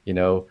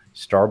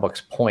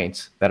 Starbucks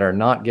points that are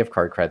not gift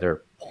card credit,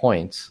 they're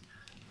points.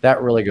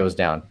 That really goes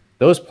down.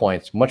 Those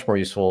points, much more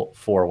useful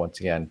for, once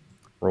again,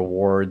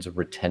 rewards,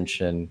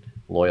 retention,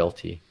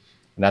 loyalty.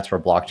 And that's where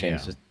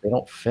blockchains, they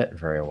don't fit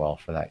very well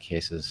for that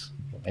cases.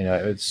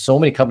 So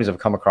many companies have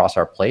come across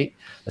our plate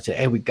that say,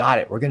 hey, we got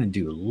it. We're going to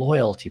do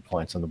loyalty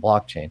points on the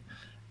blockchain.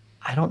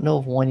 I don't know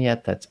of one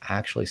yet that's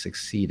actually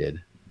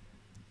succeeded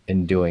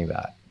in doing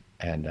that.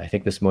 And I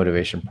think this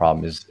motivation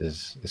problem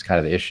is kind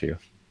of the issue.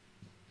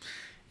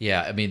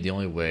 Yeah, I mean, the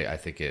only way I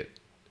think it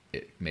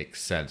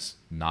makes sense,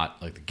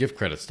 not like the gift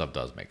credit stuff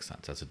does make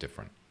sense. That's a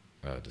different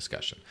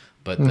discussion.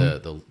 But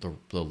the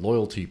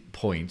loyalty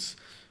points,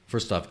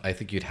 first off, I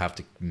think you'd have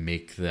to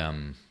make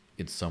them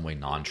in some way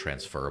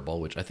non-transferable,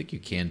 which I think you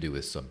can do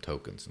with some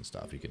tokens and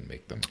stuff. You can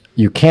make them.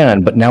 You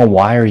can, but now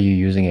why are you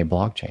using a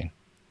blockchain?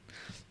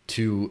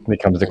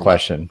 Becomes the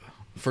question.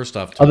 First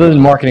off, other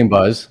than marketing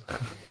buzz.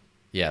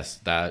 Yes,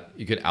 that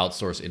you could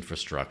outsource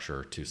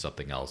infrastructure to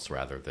something else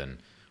rather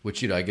than,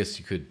 which I guess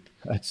you could.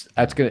 That's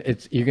gonna.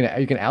 You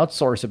can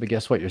outsource it, but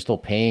guess what? You're still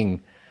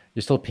paying.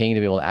 You're still paying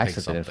to be able to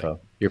access that info.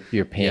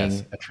 You're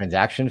paying a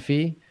transaction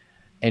fee,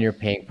 and you're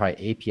paying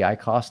probably API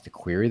costs to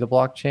query the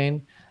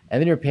blockchain, and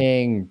then you're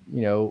paying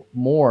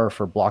more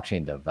for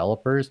blockchain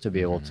developers to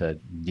be able to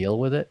deal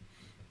with it.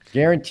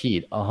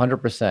 Guaranteed,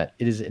 100%.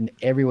 It is in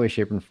every way,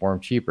 shape, and form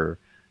cheaper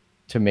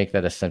to make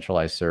that a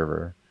centralized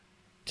server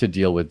to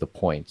deal with the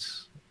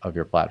points of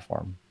your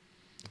platform.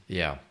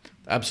 Yeah,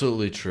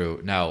 absolutely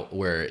true. Now,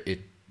 where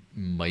it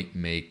might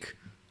make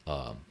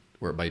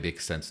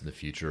sense in the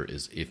future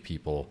is if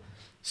people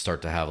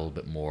start to have a little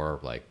bit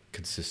more like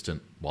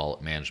consistent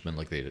wallet management,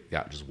 like they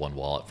got just one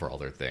wallet for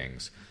other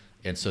things.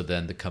 And so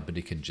then the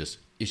company can just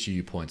issue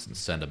you points and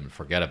send them and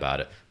forget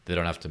about it. They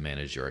don't have to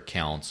manage your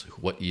accounts.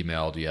 What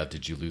email do you have?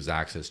 Did you lose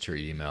access to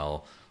your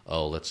email?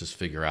 Oh, let's just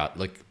figure out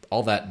like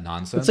all that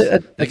nonsense.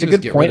 That's a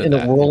good point in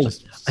the world.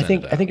 I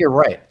think you're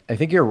right.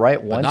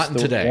 But not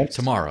today,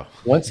 tomorrow.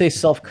 Once a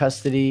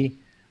self-custody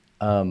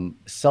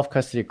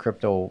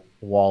crypto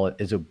wallet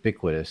is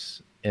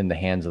ubiquitous in the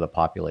hands of the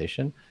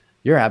population,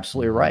 you're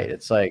absolutely right.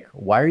 It's like,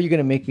 why are you going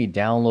to make me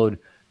download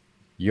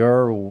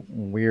your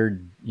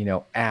weird,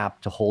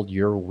 app to hold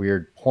your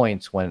weird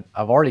points when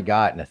I've already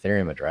got an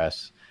Ethereum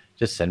address?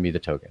 Just send me the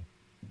token.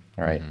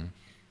 All right.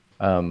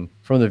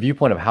 From the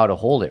viewpoint of how to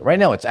hold it, right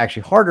now it's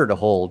actually harder to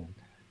hold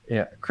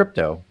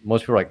crypto.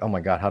 Most people are like, oh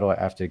my God, how do I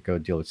have to go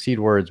deal with seed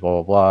words,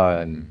 blah, blah,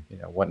 blah, and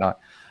whatnot.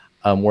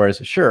 Whereas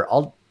sure,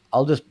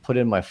 I'll just put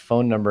in my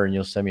phone number and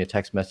you'll send me a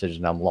text message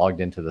and I'm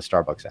logged into the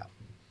Starbucks app.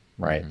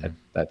 Right.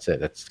 That's it.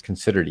 That's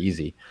considered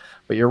easy.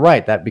 But you're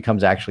right. That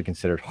becomes actually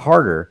considered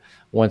harder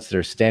once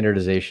there's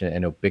standardization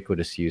and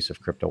ubiquitous use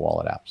of crypto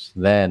wallet apps.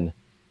 Then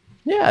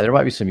Yeah, there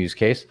might be some use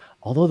case.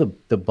 Although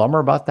the bummer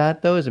about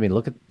that though is, I mean,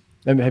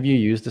 have you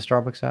used the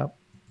Starbucks app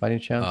by any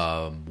chance?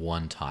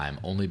 One time,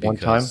 only One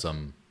because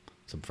time?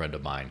 some friend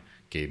of mine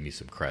gave me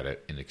some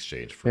credit in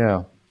exchange for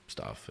Yeah.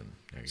 stuff, and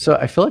there you So go.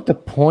 I feel like the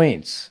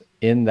points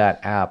in that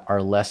app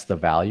are less the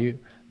value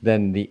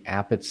than the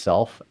app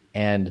itself.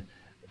 And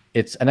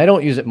I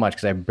don't use it much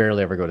because I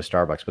barely ever go to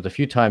Starbucks, but a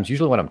few times,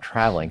 usually when I'm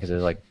traveling, because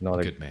there's like no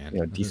other, Good man.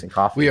 decent We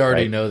coffee,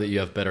 already right? know that you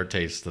have better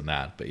taste than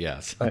that, but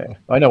yes.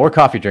 I know we're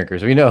coffee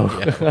drinkers. We know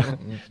Yeah.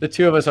 the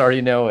two of us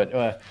already know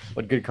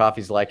what good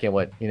coffee's like and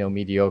what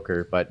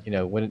mediocre. But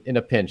when in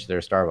a pinch,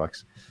 there's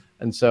Starbucks,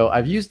 and so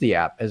I've used the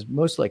app as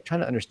most like trying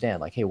to understand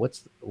like, hey,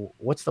 what's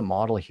the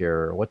model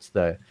here? What's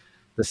the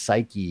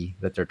psyche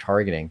that they're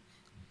targeting?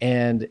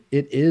 And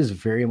it is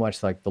very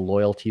much like the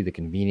loyalty, the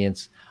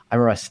convenience. I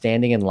remember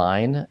standing in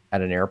line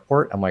at an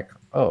airport. I'm like,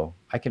 oh,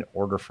 I can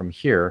order from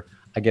here.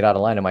 I get out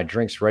of line and my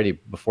drink's ready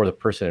before the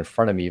person in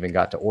front of me even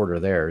got to order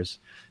theirs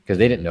because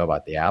they didn't know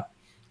about the app.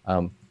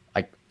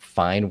 I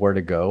find where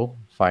to go,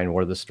 find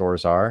where the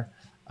stores are,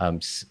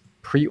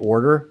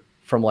 pre-order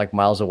from like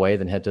miles away,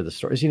 then head to the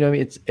stores. What I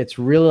mean? It's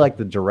really like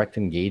the direct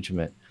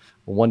engagement,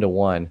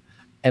 one-to-one,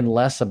 and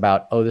less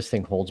about, oh, this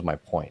thing holds my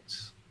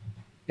points.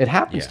 It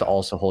happens to Yeah.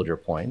 also hold your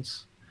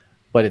points,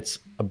 but it's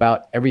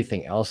about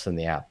everything else in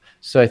the app.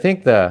 So I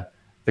think the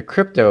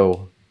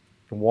crypto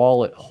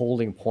wallet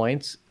holding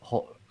points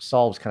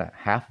solves kind of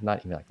half, not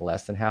even like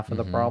less than half of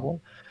the problem,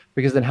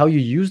 because then how you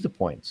use the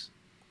points,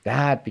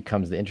 that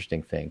becomes the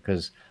interesting thing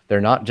because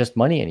they're not just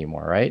money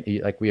anymore, right?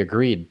 Like we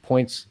agreed,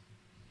 points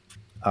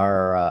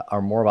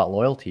are more about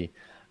loyalty,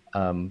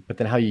 but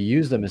then how you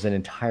use them is an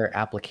entire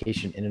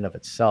application in and of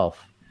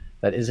itself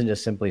that isn't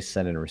just simply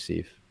send and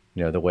receive,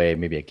 the way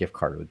maybe a gift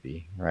card would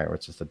be, right? Where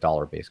it's just a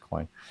dollar-based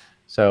coin.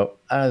 So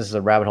this is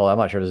a rabbit hole. I'm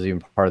not sure this is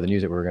even part of the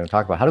news that we were going to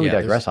talk about. How do we Yeah,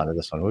 digress onto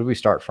this one? Where did we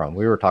start from?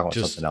 We were talking about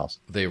something just else.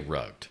 they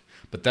rugged.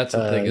 But that's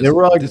the thing They is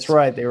were like, that's this,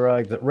 right. They were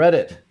like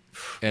Reddit.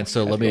 and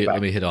so I have to go let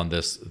back. me hit on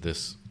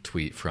this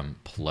tweet from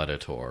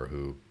Pledator,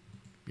 who,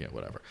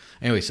 whatever.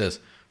 Anyway, he says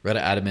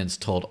Reddit admins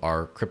told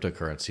our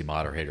cryptocurrency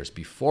moderators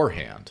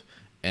beforehand,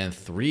 and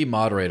 3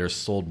 moderators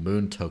sold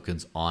Moon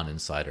tokens on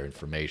insider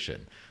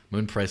information.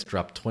 Moon price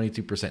dropped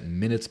 22%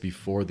 minutes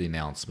before the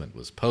announcement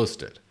was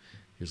posted.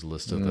 Here's a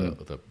list of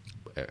the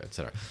et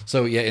cetera.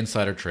 So yeah,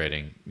 insider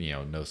trading,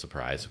 no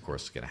surprise, of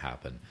course, it's going to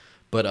happen.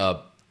 But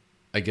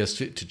I guess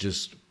to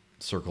just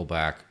circle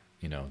back,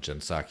 Jen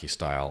Psaki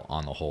style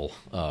on the whole,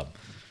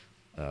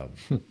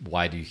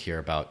 why do you care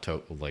about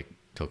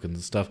tokens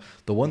and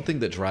stuff? The one thing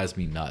that drives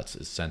me nuts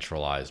is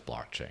centralized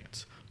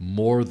blockchains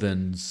more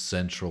than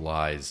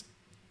centralized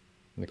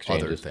other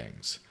Exchanges.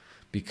 things,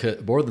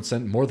 because more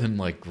than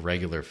like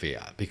regular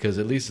fiat, because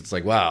at least it's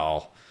like,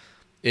 wow,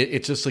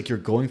 it's just like you're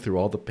going through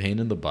all the pain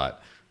in the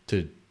butt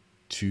to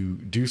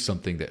do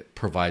something that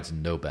provides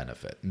no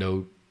benefit,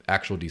 no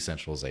actual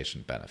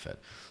decentralization benefit.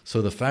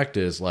 So the fact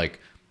is, like,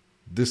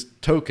 this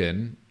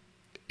token,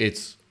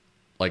 it's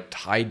like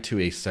tied to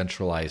a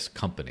centralized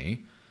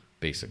company,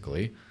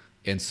 basically.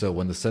 And so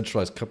when the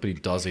centralized company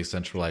does a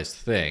centralized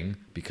thing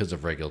because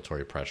of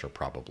regulatory pressure,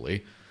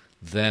 probably,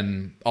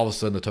 then all of a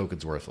sudden the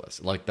token's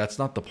worthless. Like, that's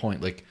not the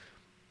point. Like,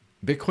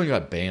 Bitcoin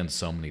got banned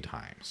so many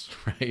times,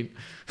 right?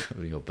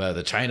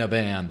 The China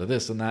ban, the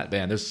this and that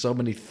ban. There's so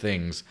many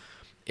things,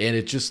 and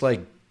it just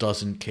like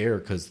doesn't care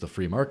because the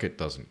free market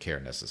doesn't care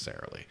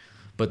necessarily.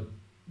 But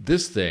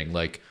this thing,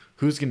 like,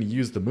 who's going to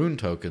use the Moon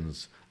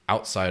tokens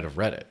outside of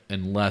Reddit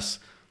unless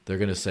they're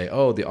going to say,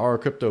 oh, the our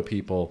crypto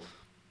people,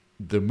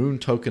 the Moon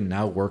token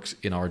now works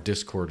in our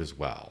Discord as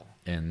well.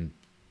 And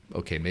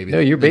okay, maybe No,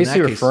 you're in that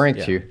basically case, referring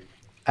yeah. to,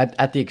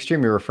 at the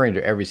extreme, you're referring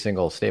to every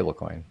single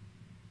stablecoin.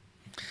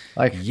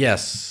 Like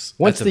Yes,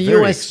 once that's a the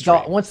very U.S.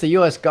 extreme. once the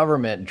U.S.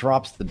 government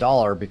drops the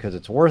dollar because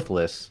it's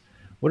worthless,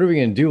 what are we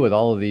going to do with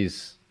all of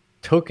these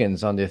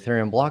tokens on the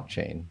Ethereum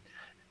blockchain?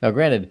 Now,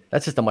 granted,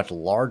 that's just a much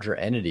larger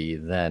entity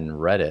than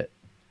Reddit,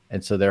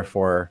 and so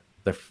therefore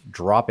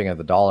dropping of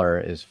the dollar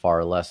is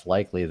far less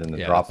likely than the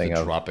Yeah, it's the dropping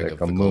of dropping like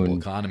of a the global Moon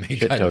economy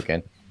shit kind of,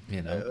 token.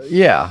 you know.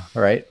 Yeah,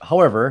 right.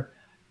 However,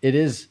 it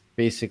is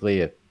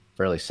basically a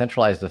fairly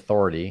centralized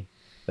authority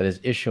that is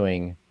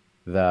issuing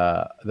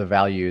the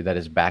value that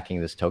is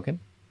backing this token,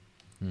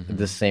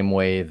 the same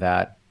way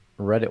that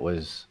Reddit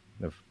was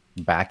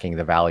backing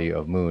the value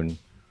of Moon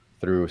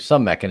through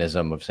some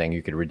mechanism of saying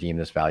you could redeem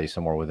this value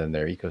somewhere within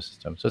their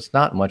ecosystem. So it's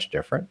not much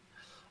different.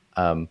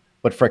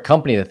 But for a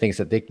company that thinks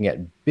that they can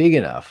get big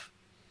enough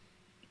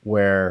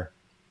where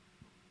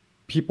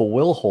people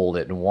will hold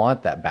it and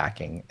want that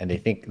backing, and they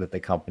think that the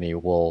company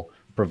will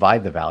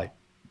provide the value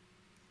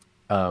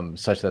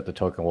such that the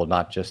token will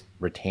not just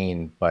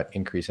retain but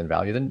increase in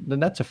value, then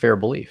that's a fair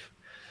belief.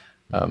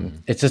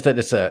 It's just that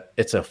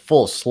it's a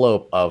full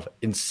slope of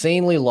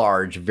insanely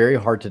large, very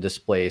hard to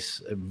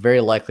displace. Very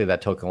likely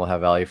that token will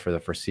have value for the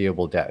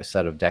foreseeable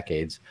set of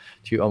decades.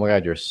 To, oh my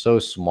God, you're so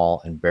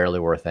small and barely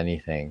worth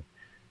anything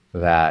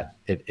that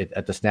it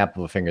at the snap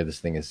of a finger, this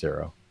thing is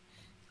zero.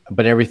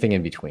 But everything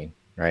in between,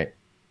 right?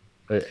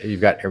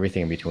 You've got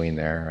everything in between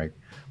there. Right?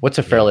 What's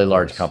a Yeah, fairly of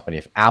large course. company?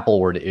 If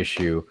Apple were to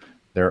issue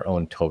their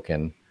own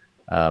token,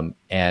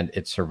 and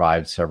it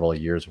survived several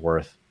years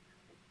worth.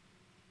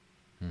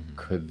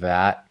 Could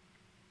that,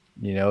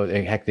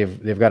 heck,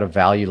 they've got a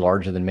value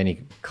larger than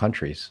many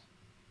countries,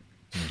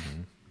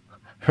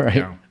 right?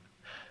 Yeah.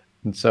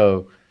 And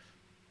so,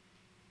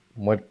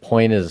 what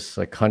point is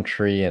a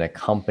country and a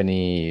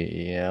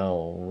company,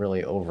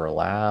 really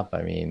overlap?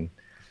 I mean,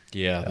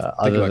 Yeah.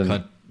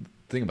 The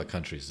thing about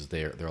countries is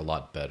they're a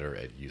lot better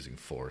at using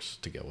force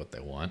to get what they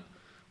want.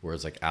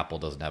 Whereas like Apple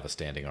doesn't have a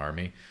standing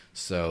army.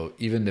 So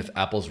even if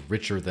Apple's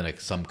richer than like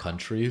some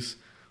countries,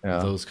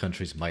 those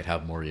countries might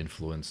have more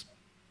influence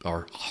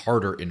or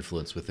harder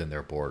influence within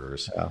their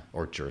borders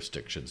or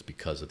jurisdictions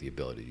because of the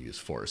ability to use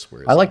force.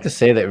 Whereas I like to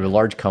say that a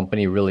large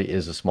company really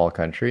is a small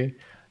country.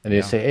 And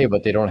they say, hey,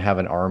 but they don't have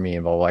an army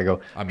and blah, blah. I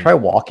go, try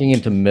walking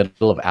into the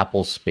middle of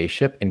Apple's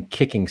spaceship and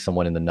kicking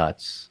someone in the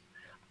nuts.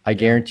 I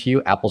guarantee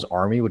you Apple's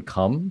army would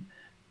come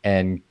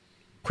and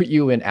put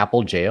you in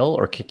Apple jail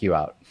or kick you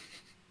out.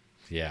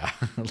 Yeah,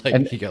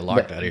 like you get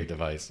locked out of your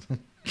device.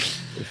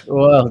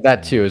 Well,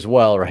 that too as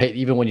well, right?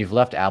 Even when you've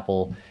left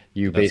Apple,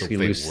 you basically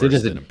lose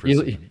citizen.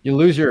 You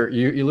lose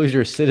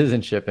your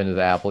citizenship into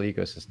the Apple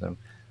ecosystem.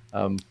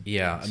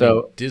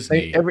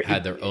 Disney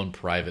had their own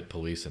private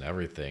police and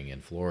everything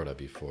in Florida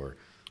before,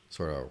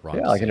 sort of.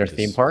 Ron like in their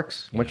theme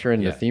parks. Once you're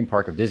in the theme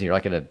park of Disney, you're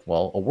like in a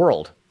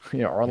world,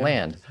 or a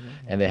land,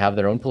 and they have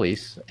their own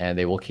police, and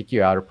they will kick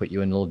you out or put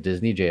you in a little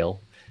Disney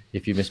jail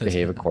if you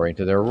misbehave according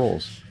to their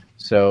rules.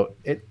 So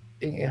it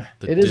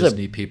is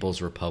Disney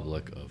People's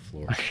Republic of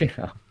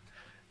Florida.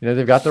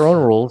 They've got their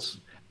own rules,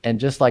 and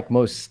just like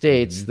most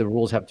states, the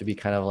rules have to be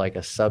kind of like a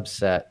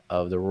subset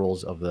of the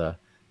rules of the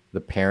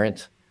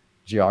parent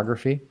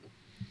geography.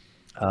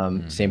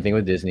 Same thing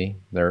with Disney.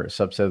 They're a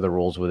subset of the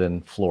rules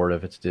within Florida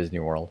if it's Disney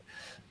World.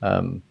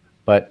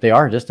 But they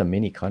are just a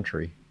mini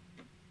country.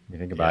 If you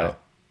think about it.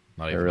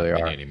 Not even really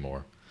mini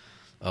anymore.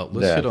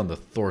 Let's hit on the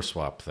Thor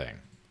swap thing.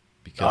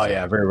 Because,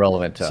 very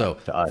relevant to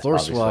us. Thor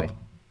swap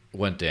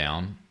went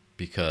down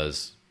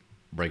because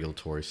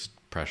regulatory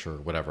pressure,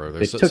 whatever.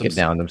 They took it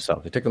down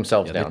themselves. They took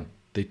themselves down.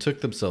 They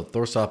took themselves.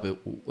 Thor swap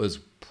was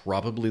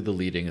probably the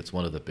leading. It's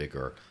one of the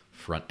bigger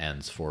front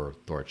ends for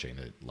ThorChain.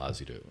 It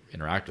allows you to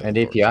interact with and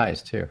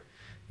APIs too.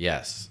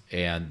 Yes,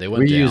 and they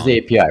went. We use the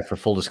API for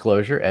full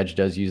disclosure. Edge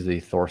does use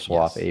the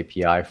ThorSwap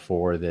API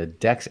for the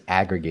DEX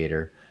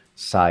aggregator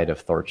side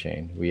of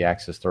ThorChain. We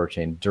access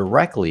ThorChain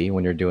directly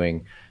when you're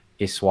doing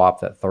a swap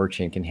that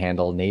ThorChain can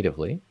handle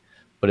natively.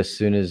 But as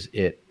soon as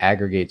it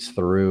aggregates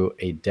through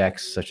a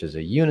DEX such as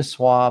a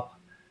Uniswap,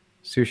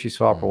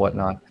 SushiSwap, or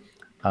whatnot,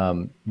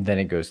 then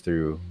it goes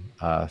through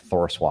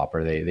ThorSwap,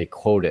 or they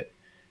quote it.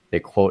 They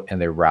quote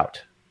and they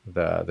route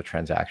the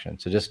transaction.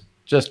 So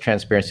just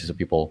transparency so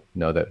people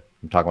know that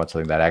I'm talking about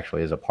something that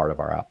actually is a part of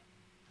our app.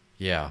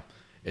 Yeah.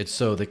 It's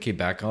so they came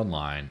back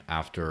online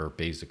after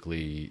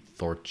basically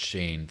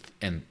ThorChain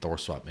and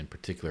ThorSwap in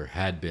particular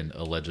had been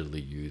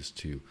allegedly used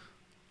to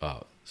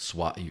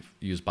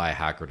used by a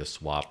hacker to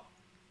swap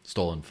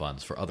stolen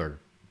funds for other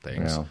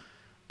things.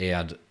 Yeah.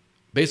 And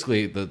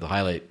basically the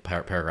highlight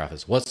paragraph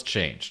is what's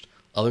changed.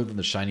 Other than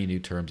the shiny new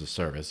terms of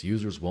service,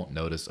 users won't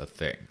notice a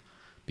thing.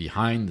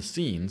 Behind the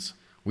scenes,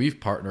 we've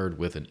partnered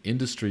with an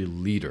industry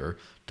leader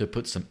to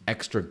put some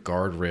extra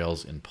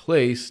guardrails in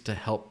place to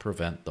help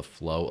prevent the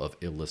flow of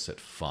illicit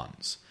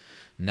funds.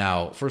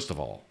 Now, first of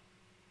all,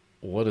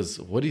 what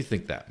do you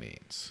think that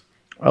means?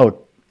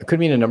 Oh, it could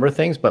mean a number of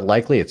things, but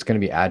likely it's going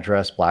to be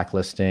address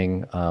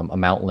blacklisting,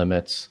 amount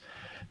limits,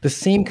 the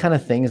same kind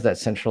of things that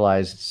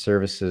centralized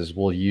services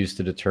will use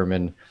to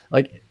determine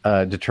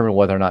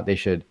whether or not they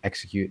should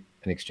execute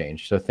an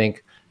exchange. So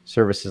think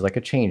services like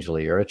a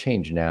Changely or a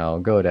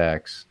ChangeNow,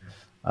 Godex.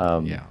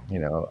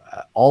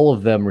 All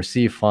of them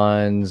receive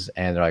funds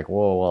and they're like,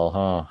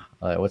 whoa,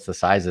 what's the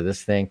size of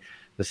this thing?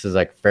 This is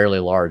like fairly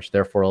large.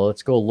 Therefore,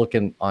 let's go look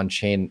on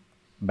chain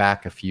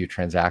back a few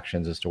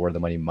transactions as to where the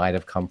money might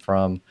have come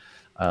from.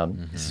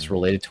 This is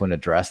related to an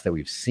address that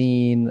we've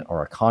seen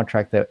or a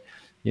contract that,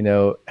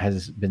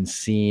 has been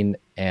seen.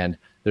 And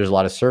there's a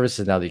lot of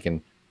services now that you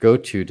can go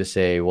to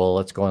say, well,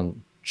 let's go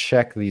and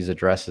check these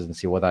addresses and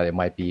see whether it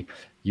might be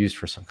used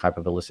for some type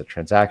of illicit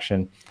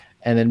transaction.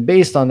 And then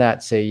based on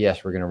that, say,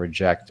 yes, we're going to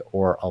reject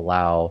or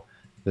allow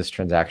this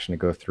transaction to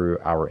go through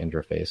our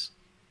interface.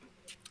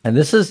 And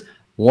this was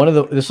one of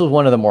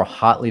the more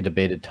hotly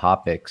debated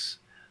topics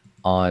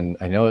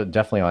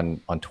definitely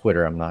on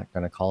Twitter. I'm not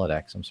going to call it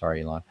X. I'm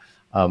sorry, Elon.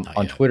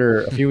 On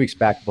Twitter a few weeks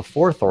back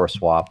before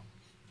ThorSwap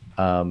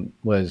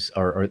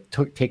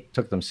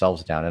took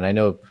themselves down. And I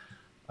know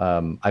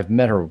I've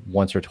met her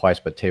once or twice,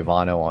 but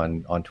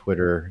Tevano on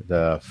Twitter,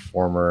 the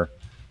former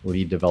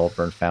lead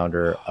developer and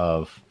founder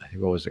of, I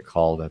think, what was it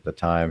called at the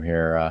time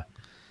here?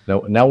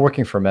 Now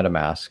working for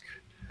MetaMask.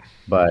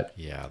 But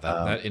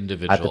that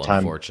individual at the time,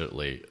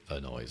 unfortunately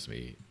annoys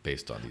me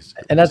based on these.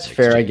 And that's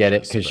fair. I get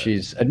it, because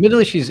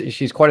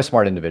she's quite a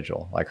smart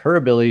individual. Like her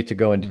ability to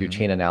go and do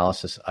chain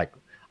analysis, like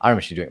I don't know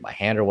if she's doing it by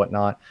hand or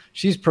whatnot.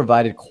 She's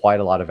provided quite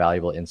a lot of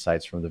valuable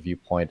insights from the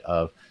viewpoint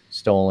of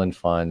stolen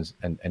funds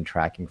and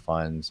tracking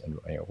funds and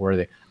where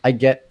they. I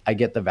get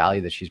the value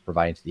that she's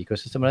providing to the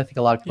ecosystem, and I think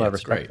a lot of people have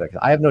respect for that. 'Cause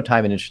I have no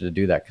time and interest to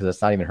do that because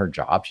that's not even her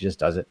job. She just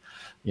does it,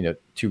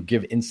 to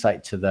give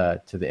insight to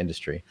the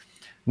industry.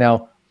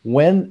 Now,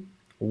 when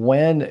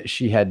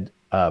she had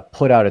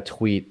put out a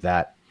tweet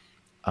that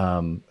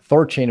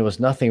Thorchain was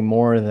nothing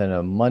more than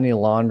a money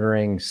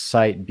laundering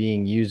site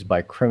being used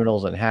by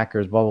criminals and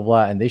hackers, blah, blah,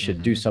 blah, and they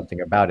should do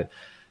something about it.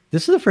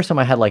 This is the first time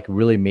I had like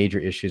really major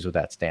issues with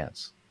that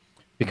stance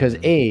because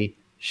A,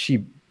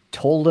 she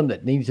told them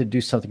that they needed to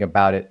do something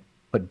about it,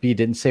 but B,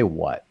 didn't say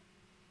what.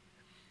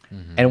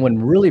 And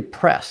when really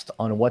pressed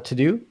on what to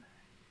do,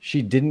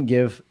 she didn't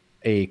give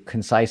a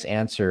concise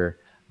answer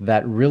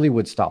that really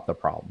would stop the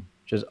problem.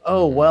 Just,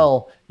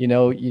 well, we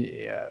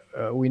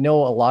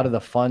know a lot of the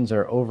funds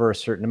are over a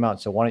certain amount,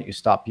 so why don't you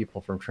stop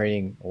people from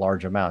trading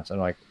large amounts? And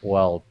I'm like,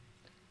 well,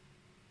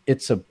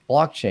 it's a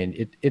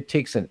blockchain. It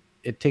takes an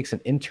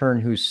intern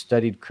who's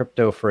studied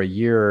crypto for a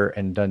year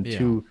and done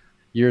 2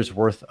 years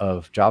worth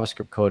of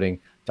JavaScript coding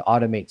to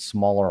automate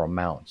smaller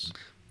amounts.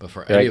 But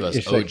for any of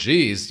us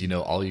OGs,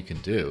 all you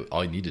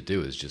need to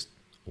do is just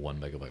 1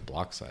 megabyte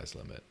block size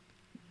limit.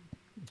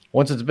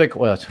 Once it's big,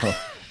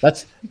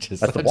 that's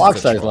the block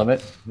size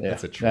limit. Yeah,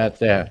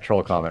 that's a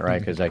troll comment, right?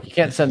 Because you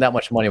can't send that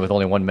much money with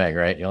only 1 meg,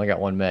 right? You only got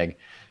 1 meg,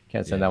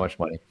 can't send that much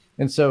money,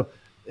 and so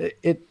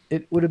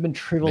it would have been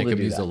trivial to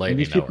do use that. the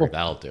Lightning Network.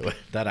 That'll do it.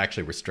 That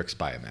actually restricts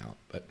by amount,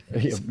 but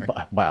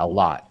by a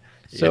lot.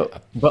 So,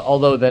 but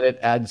although then it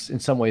adds in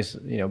some ways,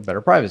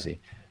 better privacy.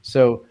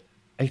 So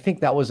I think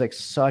that was like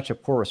such a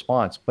poor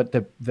response. But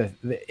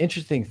the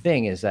interesting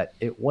thing is that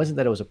it wasn't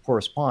that it was a poor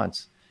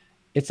response;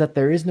 it's that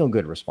there is no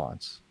good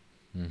response.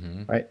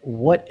 Right?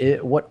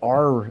 What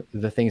are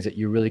the things that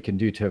you really can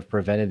do to have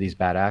prevented these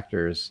bad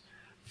actors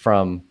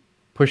from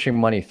pushing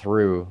money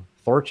through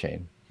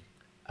Thorchain?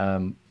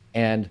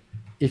 And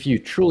if you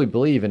truly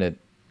believe in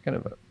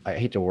I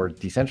hate the word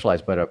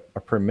decentralized, but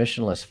a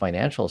permissionless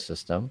financial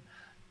system,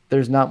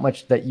 there's not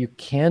much that you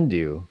can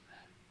do.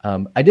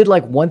 I did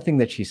like one thing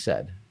that she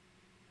said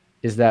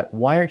is that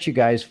why aren't you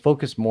guys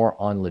focused more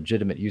on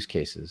legitimate use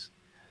cases?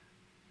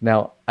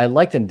 Now, I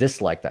liked and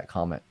disliked that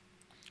comment.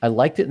 I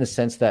liked it in the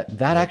sense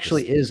that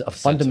actually is a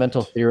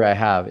fundamental theory I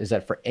have, is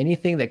that for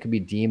anything that could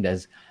be deemed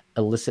as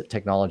illicit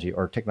technology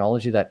or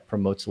technology that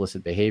promotes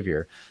illicit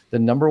behavior, the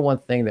number one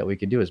thing that we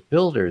could do as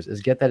builders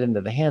is get that into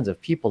the hands of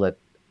people that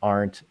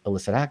aren't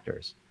illicit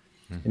actors.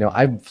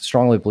 I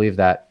strongly believe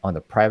that on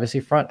the privacy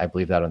front. I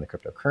believe that on the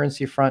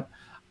cryptocurrency front.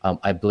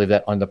 I believe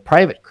that on the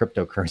private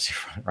cryptocurrency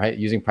front, right?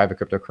 Using private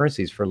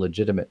cryptocurrencies for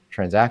legitimate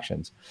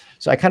transactions.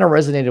 So I kind of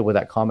resonated with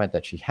that comment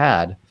that she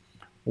had.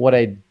 What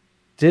I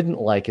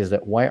didn't like is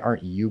that why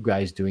aren't you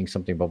guys doing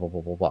something blah blah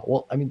blah blah blah.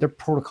 Well, I mean, they're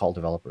protocol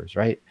developers,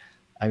 right?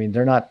 I mean,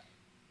 they're not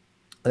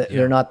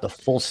the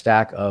full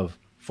stack of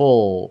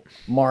full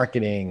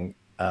marketing,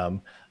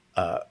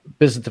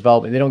 business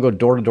development. They don't go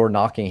door to door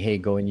knocking, hey,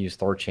 go and use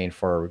Thorchain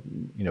for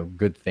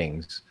good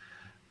things.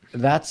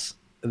 That's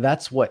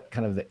what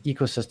kind of the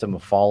ecosystem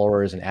of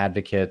followers and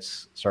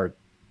advocates start.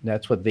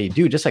 That's what they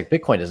do. Just like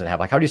Bitcoin doesn't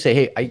have. Like, how do you say,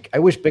 hey, I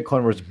wish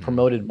Bitcoin was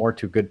promoted more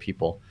to good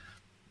people?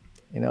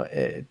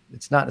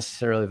 It's not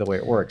necessarily the way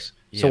it works.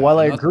 So while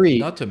I agree,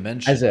 not to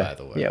mention, by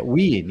the way,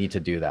 we need to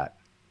do that,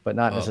 but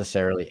not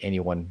necessarily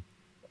anyone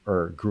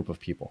or group of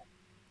people.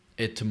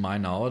 To my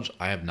knowledge,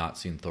 I have not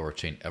seen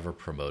Thorchain ever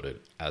promoted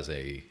as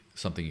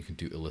something you can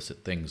do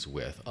illicit things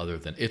with, other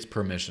than it's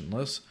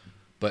permissionless,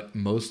 but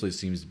mostly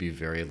seems to be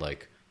very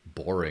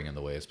boring in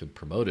the way it's been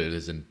promoted,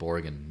 as in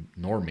boring and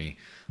normie.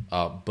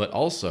 But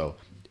also,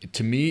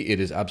 to me, it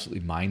is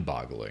absolutely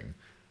mind-boggling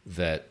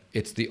that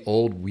it's the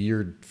old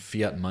weird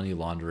fiat money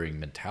laundering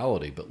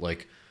mentality. But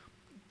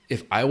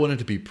if I wanted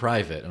to be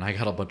private and I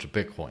got a bunch of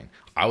Bitcoin,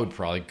 I would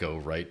probably go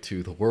right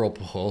to the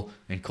Whirlpool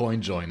and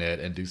coin join it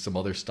and do some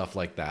other stuff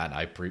like that.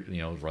 I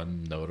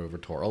run node over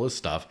Tor, all this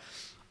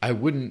stuff. I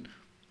wouldn't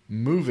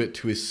move it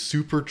to a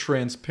super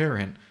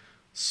transparent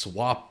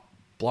swap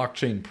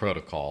blockchain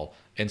protocol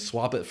and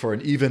swap it for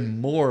an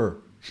even more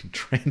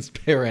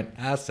transparent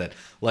asset.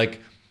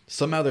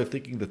 Somehow they're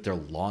thinking that they're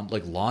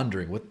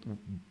laundering. What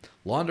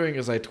laundering,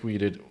 as I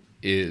tweeted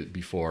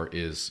before,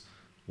 is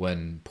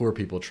when poor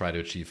people try to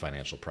achieve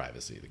financial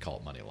privacy. They call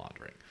it money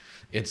laundering.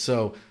 And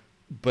so,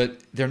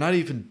 but they're not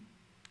even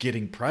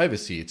getting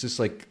privacy. It's just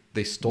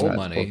they stole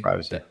money.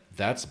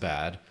 That's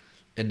bad.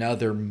 And now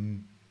they're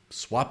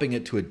swapping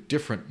it to a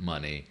different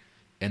money.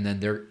 And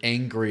then they're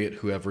angry at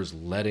whoever's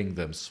letting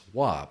them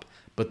swap.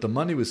 But the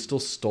money was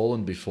still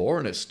stolen before,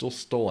 and it's still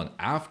stolen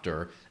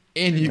after.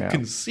 And you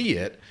can see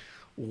it.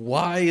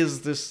 Why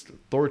is this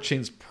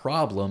Thorchain's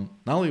problem?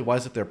 Not only why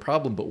is it their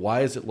problem, but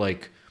why is it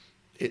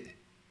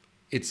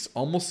it's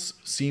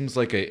almost seems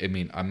like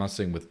I'm not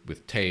saying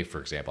with Tay, for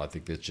example. I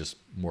think that's just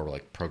more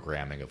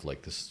programming of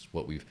this is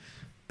what we've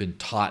been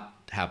taught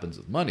happens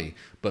with money.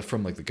 But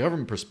from the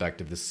government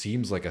perspective, this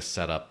seems like a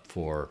setup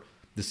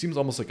this seems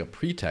almost like a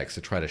pretext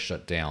to try to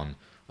shut down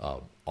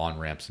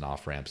on-ramps and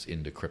off-ramps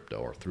into crypto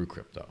or through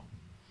crypto.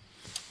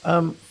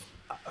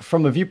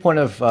 From a viewpoint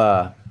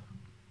of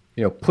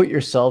put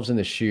yourselves in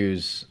the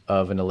shoes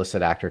of an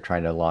illicit actor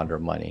trying to launder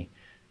money.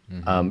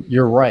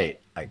 You're right.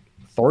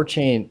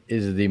 Thorchain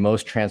is the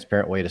most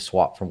transparent way to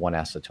swap from one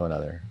asset to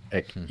another.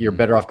 You're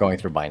better off going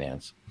through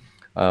Binance.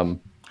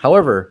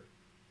 However,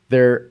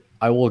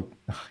 I will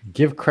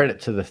give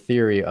credit to the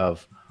theory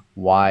of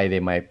why they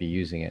might be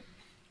using it,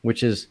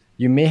 which is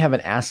you may have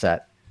an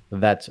asset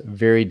that's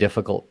very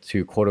difficult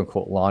to quote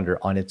unquote launder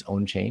on its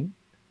own chain.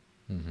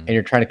 And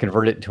you're trying to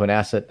convert it into an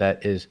asset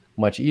that is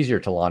much easier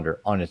to launder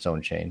on its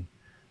own chain.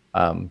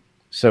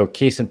 So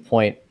case in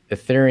point,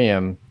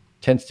 Ethereum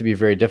tends to be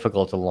very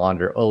difficult to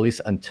launder, or at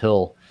least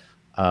until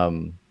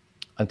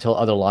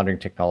other laundering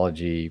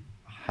technology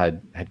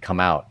had come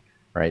out,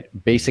 right?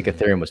 Basic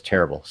Ethereum was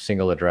terrible,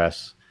 single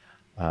address,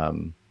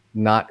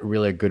 not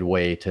really a good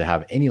way to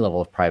have any level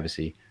of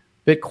privacy.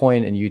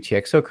 Bitcoin and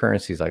UTXO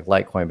currencies like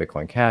Litecoin,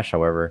 Bitcoin Cash,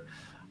 however,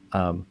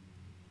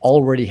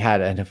 already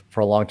had, and for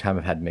a long time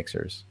have had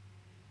mixers.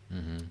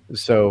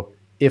 So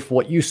if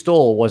what you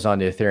stole was on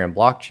the Ethereum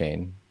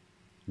blockchain,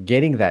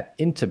 getting that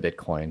into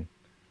Bitcoin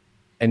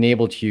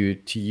enabled you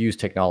to use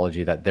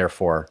technology that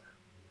therefore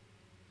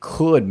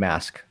could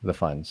mask the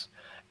funds.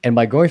 And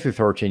by going through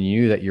Thorchain,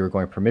 you knew that you were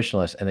going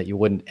permissionless and that you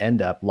wouldn't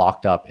end up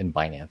locked up in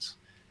Binance,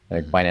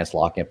 like Binance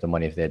locking up the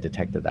money if they had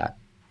detected that.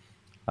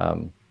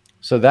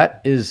 So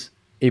that is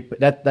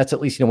that's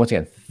at least, once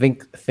again,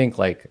 think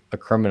like a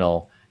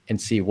criminal and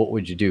see what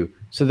would you do.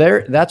 So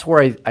that's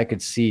where I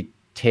could see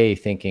Tay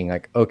thinking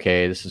like,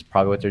 okay, this is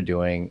probably what they're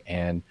doing,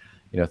 and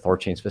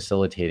Thorchain's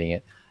facilitating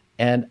it.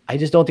 And I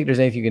just don't think there's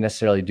anything you can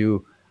necessarily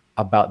do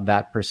about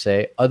that per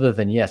se, other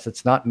than, yes,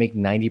 let's not make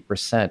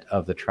 90%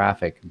 of the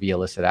traffic be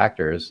illicit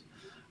actors.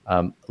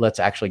 Let's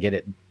actually get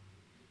it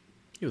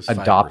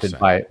adopted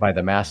by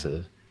the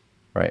masses,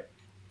 right?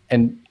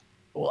 And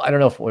I don't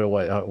know if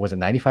was it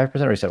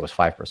 95% or you said it was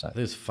 5%? It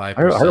was 5%. I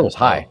heard it was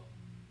high.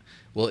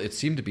 Well, it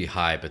seemed to be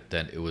high, but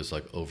then it was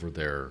like over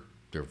their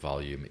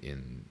volume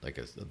in like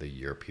the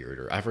year period,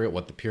 or I forget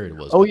what the period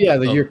was. Oh yeah,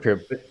 the year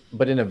period,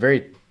 but in a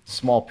very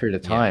small period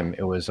of time,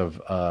 it was of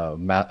a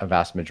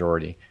vast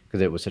majority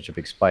because it was such a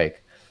big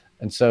spike.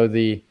 And so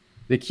the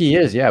key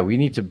is, we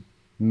need to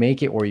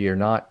make it where you're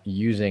not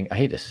using, I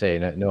hate to say,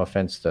 no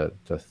offense to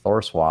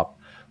ThorSwap,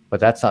 but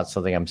that's not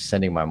something I'm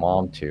sending my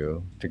mom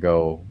to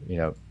go,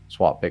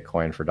 swap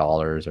Bitcoin for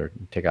dollars or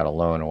take out a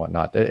loan or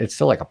whatnot. It's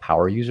still like a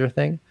power user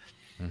thing.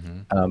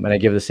 And I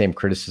give the same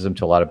criticism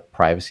to a lot of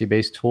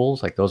privacy-based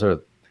tools. Like those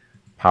are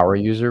power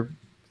user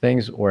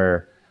things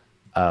where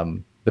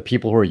the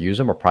people who are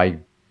using them are probably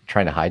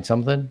trying to hide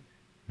something,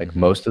 like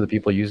most of the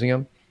people using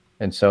them.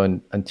 And so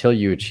until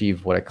you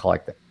achieve what I call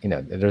like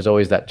there's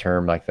always that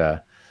term like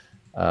the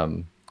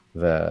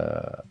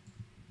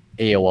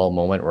AOL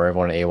moment where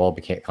everyone at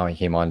AOL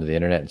came onto the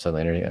internet and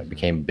suddenly the internet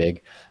became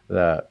big.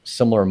 The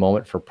similar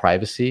moment for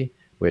privacy,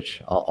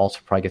 which I'll also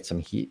probably get some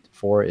heat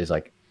for, is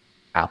like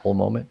Apple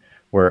moment,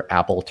 where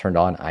Apple turned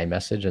on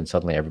iMessage and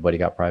suddenly everybody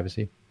got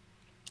privacy.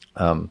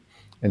 And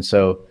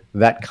so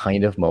that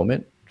kind of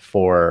moment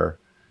for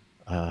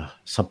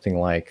something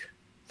like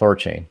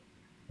Thorchain,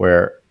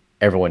 where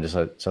everyone just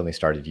suddenly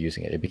started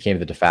using it. It became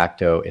the de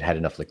facto. It had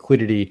enough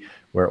liquidity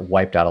where it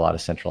wiped out a lot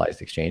of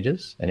centralized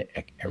exchanges and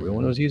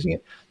everyone was using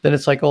it. Then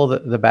it's like,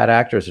 the bad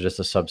actors are just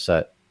a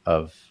subset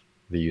of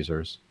the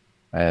users.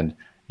 And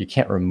you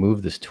can't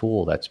remove this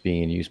tool that's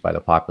being used by the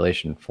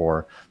population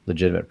for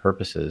legitimate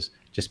purposes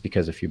just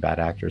because a few bad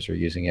actors are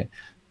using it.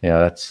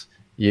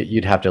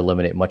 You'd have to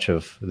eliminate much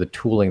of the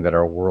tooling that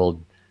our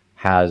world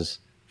has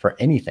for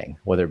anything,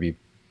 whether it be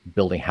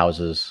building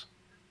houses,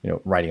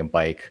 riding a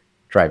bike,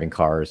 driving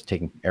cars,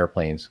 taking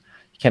airplanes.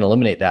 You can't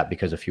eliminate that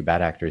because a few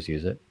bad actors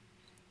use it.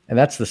 And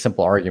that's the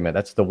simple argument.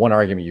 That's the one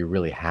argument you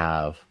really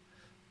have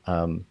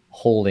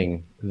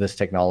holding this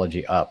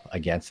technology up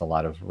against a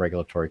lot of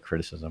regulatory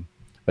criticism.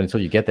 But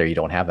until you get there, you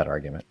don't have that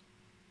argument.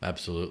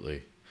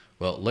 Absolutely.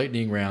 Well,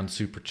 lightning round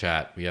super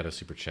chat. We had a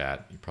super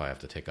chat. You probably have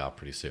to take off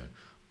pretty soon.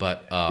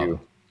 But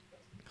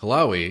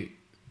Hilawi,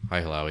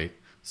 hi Hilawi,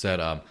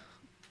 said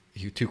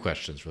two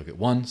questions. Real quick.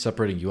 One,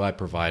 separating UI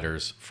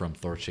providers from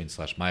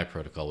Thorchain/Maya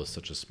protocol was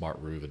such a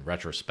smart move in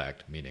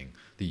retrospect, meaning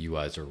the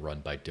UIs are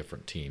run by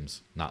different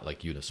teams, not like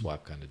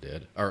Uniswap kind of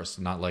did, or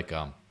not like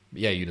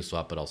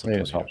Uniswap, but also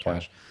Tornado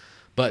Cash.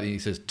 But he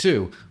says,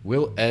 two,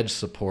 will Edge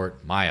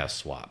support Maya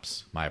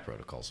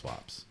protocol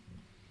swaps?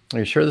 Are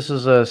you sure this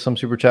is some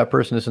super chat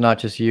person? This is not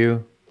just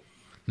you?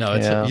 No,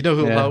 it's you know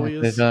who Howie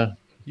is?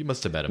 You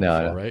must have met him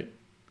before, right?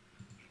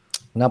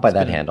 Not by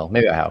that handle.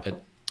 Maybe I have.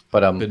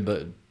 But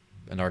in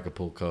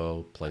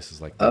Acapulco, places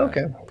like that. Oh,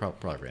 okay.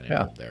 Probably ran into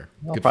him there.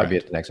 I'll probably be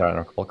at the next round in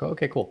Acapulco.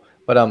 Okay, cool.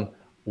 But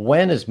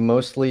when is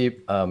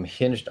mostly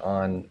hinged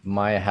on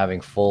Maya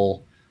having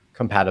full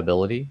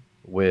compatibility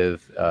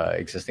with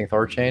existing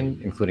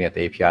Thorchain, including at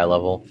the API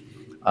level.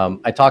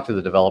 I talked to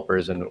the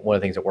developers, and one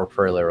of the things that we're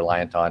fairly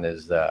reliant on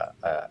is the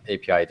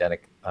API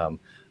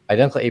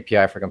identical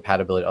API for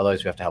compatibility.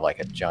 Otherwise, we have to have like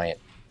a giant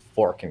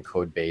fork and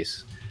code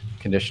base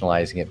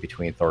conditionalizing it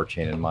between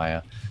Thorchain and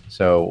Maya.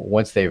 So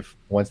once they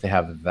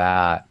have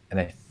that, and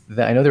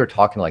I know they were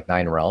talking like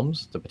 9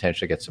 realms to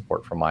potentially get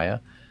support for Maya.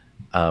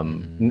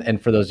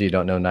 And for those of you who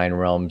don't know, Nine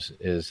Realms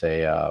is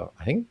I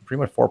think pretty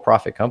much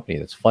for-profit company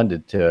that's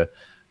funded to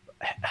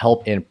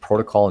help in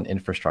protocol and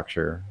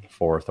infrastructure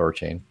for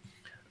Thorchain.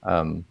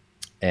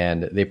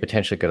 And they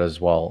potentially could as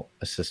well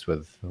assist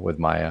with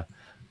Maya.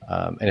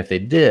 And if they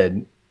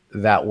did,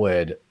 that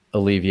would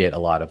alleviate a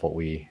lot of what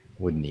we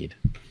would need.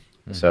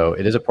 So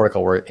it is a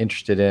protocol we're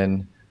interested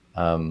in,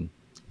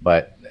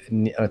 but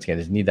once again,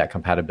 just need that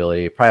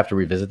compatibility. Probably have to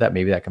revisit that.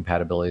 Maybe that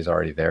compatibility is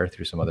already there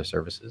through some other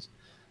services.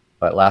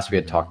 But last we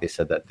had talked, they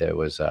said that there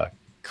was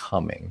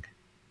coming,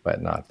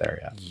 but not there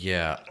yet.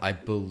 Yeah, I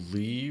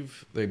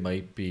believe they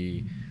might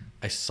be.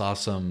 I saw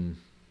some.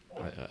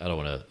 I don't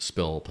want to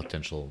spill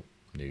potential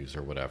news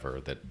or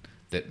whatever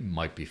that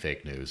might be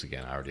fake news.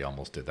 Again, I already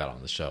almost did that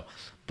on the show,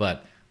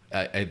 but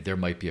there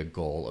might be a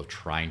goal of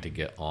trying to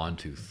get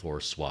onto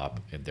Thor Swap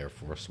and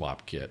therefore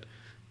Swap Kit,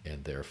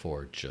 and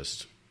therefore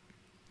just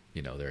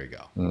there you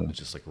go. It's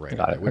just like right.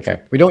 Got it.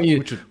 Okay, we don't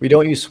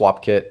use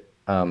Swap Kit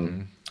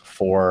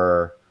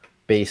for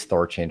base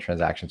Thorchain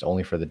transactions,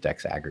 only for the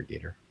DEX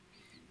aggregator.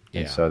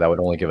 And so that would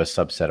only give a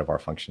subset of our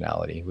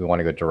functionality. We want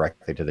to go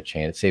directly to the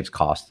chain. It saves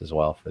cost as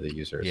well for the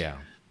users. Yeah.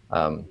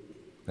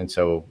 And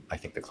so I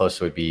think the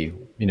closest would be,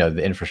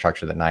 the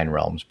infrastructure that Nine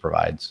Realms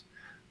provides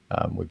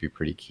would be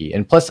pretty key.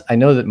 And plus, I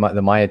know that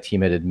the Maya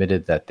team had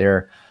admitted that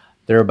they're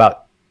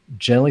about,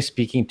 generally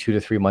speaking, 2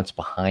 to 3 months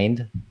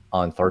behind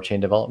on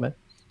Thorchain development.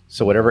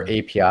 So whatever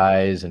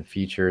APIs and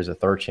features a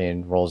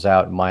Thorchain rolls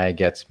out, Maya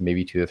gets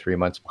maybe 2 to 3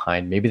 months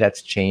behind. Maybe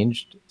that's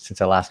changed since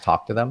I last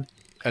talked to them.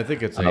 I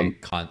think it's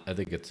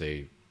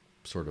a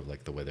sort of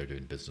like the way they're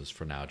doing business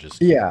for now.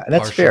 Just and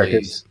that's fair.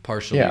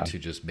 Partially to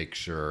just make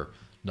sure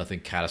nothing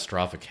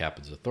catastrophic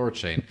happens with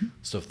Thorchain.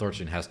 So if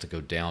Thorchain has to go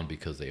down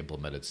because they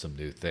implemented some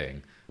new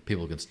thing,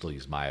 people can still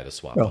use Maya to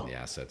swap in the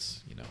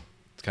assets.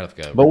 It's kind of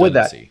like a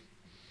redundancy.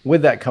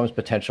 With that comes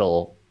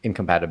potential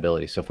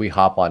incompatibility. So if we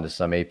hop onto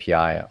some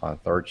API on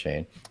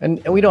Thorchain,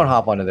 and we don't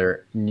hop onto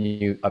their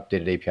new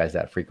updated APIs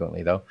that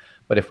frequently though,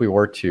 but if we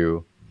were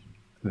to,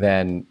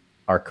 then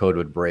our code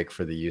would break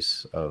for the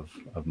use of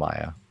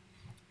Maya.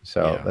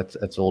 So that's a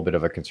little bit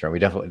of a concern. We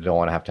definitely don't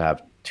want to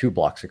have 2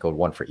 blocks of code,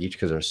 one for each,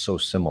 because they're so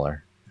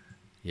similar.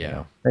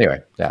 Yeah.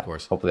 Anyway, of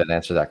course. Hopefully that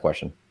answered that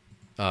question.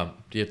 Do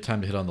you have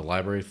time to hit on the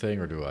library thing,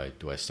 or do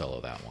I solo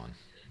that one?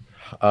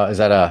 Is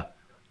that a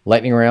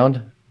lightning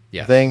round?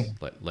 Yes. Thing.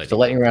 It's a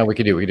lightning round. We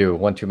could do a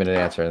 1-2 minute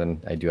answer, and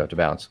then I do have to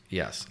bounce.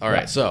 Yes. All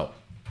right. So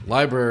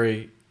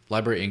Library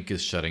Inc.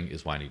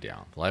 is winding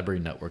down. The library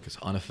network is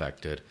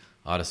unaffected.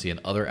 Odyssey and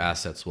other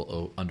assets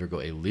will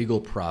undergo a legal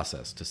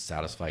process to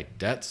satisfy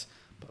debts,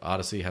 but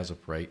Odyssey has a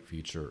bright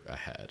future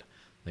ahead.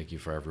 Thank you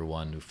for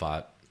everyone who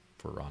fought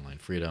for online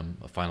freedom.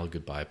 A final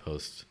goodbye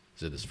post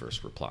is in this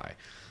first reply.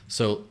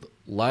 So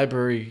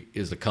Library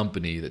is the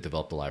company that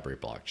developed the Library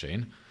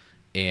blockchain,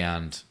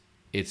 and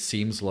it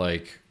seems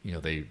like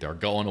they're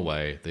going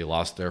away. They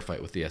lost their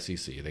fight with the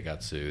SEC. They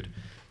got sued,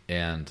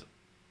 and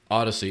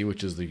Odyssey,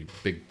 which is the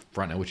big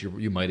front end, which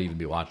you might even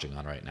be watching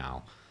on right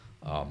now,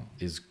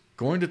 is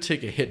going to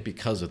take a hit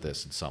because of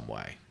this in some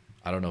way.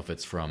 I don't know if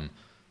it's from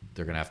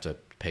they're going to have to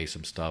pay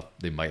some stuff.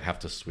 They might have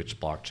to switch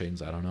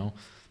blockchains. I don't know,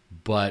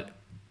 but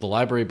the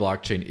Library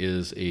blockchain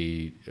is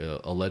a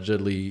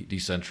allegedly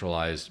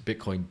decentralized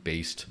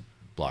Bitcoin-based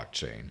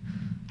blockchain.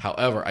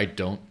 However, I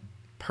don't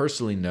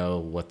personally know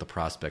what the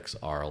prospects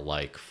are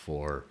like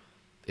for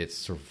it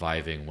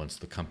surviving once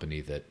the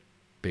company that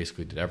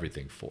basically did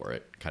everything for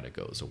it kind of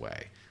goes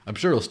away. I'm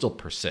sure it'll still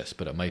persist,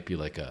 but it might be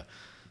like a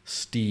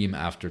Steam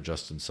after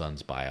Justin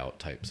Sun's buyout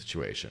type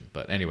situation.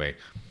 But anyway,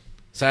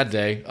 sad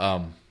day.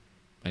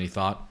 Any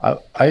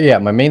thought? Yeah,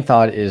 my main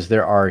thought is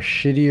there are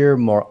shittier,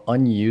 more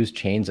unused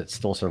chains that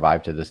still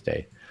survive to this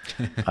day.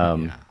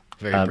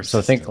 Very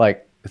so think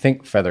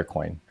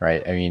Feathercoin,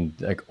 right? I mean,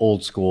 like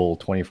old school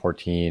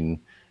 2014.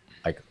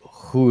 Like,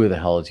 who the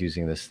hell is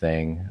using this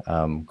thing?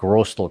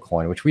 Grosstal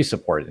Coin, which we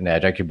support in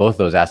Edge. Actually, both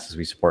those assets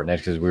we support in Edge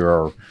because we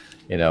were,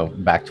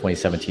 back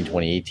 2017,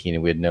 2018,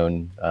 and we had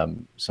known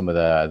some of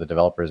the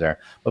developers there.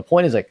 But the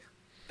point is, like,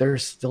 they're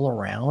still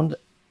around.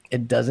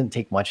 It doesn't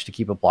take much to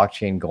keep a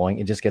blockchain going.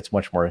 It just gets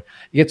much more. It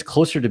gets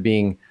closer to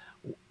being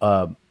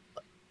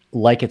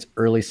like its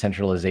early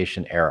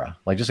centralization era.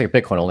 Like just like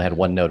Bitcoin only had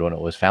one node when it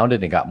was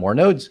founded and got more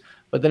nodes.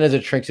 But then as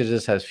it shrinks, it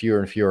just has fewer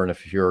and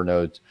fewer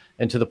nodes.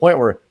 And to the point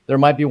where there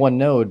might be one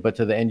node, but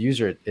to the end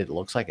user, it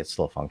looks like it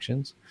still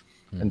functions.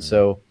 Mm-hmm. And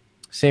so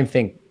same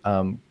thing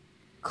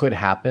could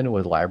happen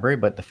with Library,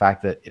 but the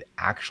fact that it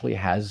actually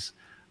has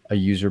a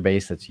user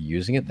base that's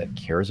using it, that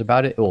cares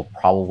about it, it will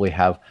probably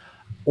have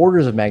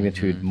orders of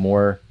magnitude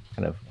more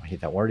kind of, I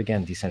hate that word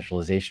again,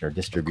 decentralization or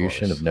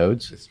distribution of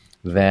nodes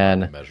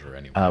than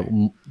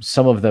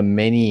some of the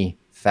many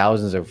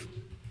thousands of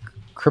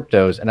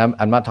cryptos, and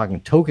I'm not talking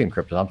token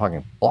cryptos, I'm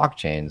talking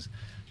blockchains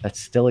that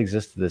still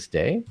exist to this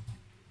day,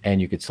 and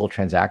you could still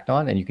transact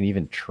on, and you can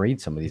even trade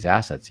some of these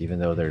assets, even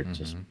though they're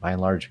just by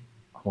and large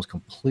almost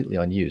completely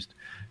unused.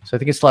 So I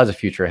think it still has a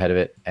future ahead of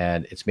it,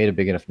 and it's made a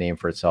big enough name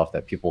for itself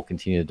that people will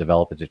continue to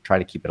develop it to try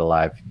to keep it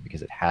alive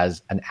because it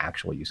has an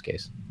actual use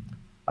case.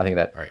 I think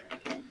that. All right.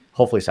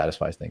 hopefully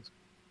satisfies things.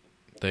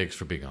 Thanks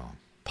for being on.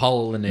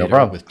 Paul No Elinator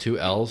problem. with 2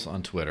 L's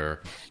on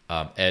Twitter.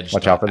 Edge.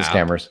 Watch out for the app,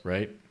 scammers.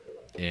 right?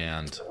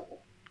 And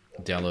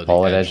download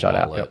Paul the at Edge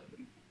edge.app. wallet.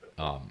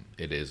 Yep.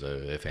 It is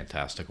a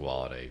fantastic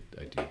wallet.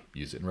 I do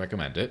use it and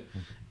recommend it.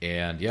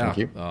 And Thank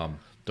you.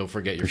 don't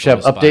forget your We should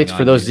have phone spying updates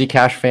for on those you.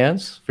 Zcash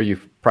fans, for you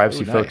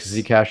privacy Ooh, folks,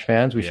 nice. Zcash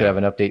fans. We should Yeah. have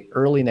an update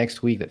early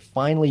next week that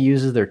finally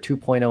uses their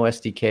 2.0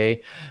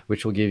 SDK,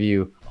 which will give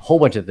you a whole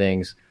bunch of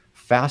things: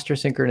 faster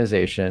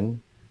synchronization,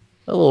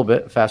 a little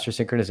bit faster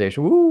synchronization.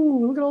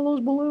 Woo! Look at all those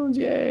balloons!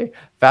 Yay!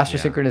 Faster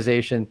Yeah.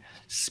 synchronization,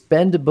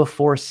 spend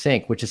before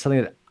sync, which is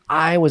something that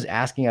I was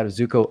asking out of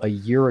Zuko a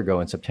year ago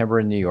in September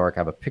in New York.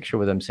 I have a picture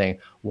with them saying,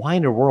 "Why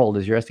in the world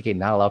does your SDK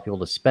not allow people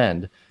to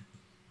spend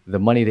the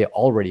money they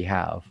already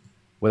have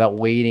without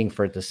waiting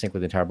for it to sync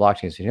with the entire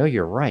blockchain?" So,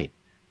 you're right.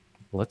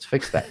 Let's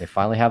fix that. They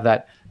finally have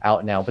that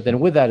out now. But then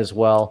with that as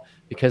well,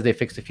 because they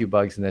fixed a few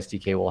bugs in the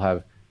SDK, we'll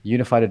have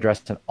unified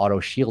address and auto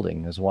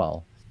shielding as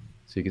well.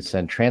 So you can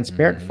send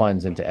transparent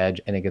funds into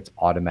Edge and it gets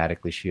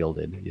automatically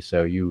shielded.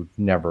 So you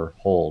never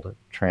hold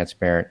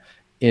transparent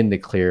in the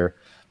clear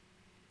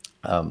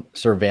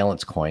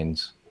surveillance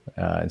coins.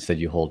 Instead,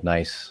 you hold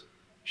nice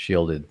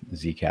shielded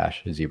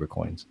Zcash Zebra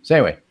coins. So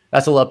anyway,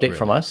 that's a little update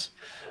from us.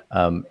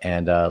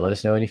 And let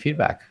us know any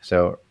feedback.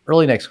 So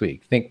early next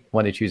week, think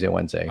Monday, Tuesday,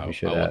 Wednesday. We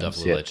should I will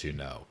definitely see let you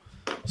know.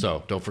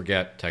 So don't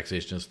forget,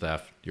 taxation is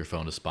theft. Your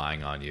phone is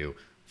spying on you.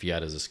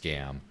 Fiat is a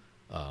scam.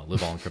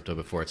 Live on crypto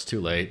before it's too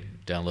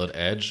late. Download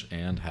Edge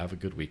and have a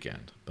good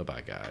weekend.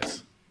 Bye-bye,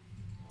 guys.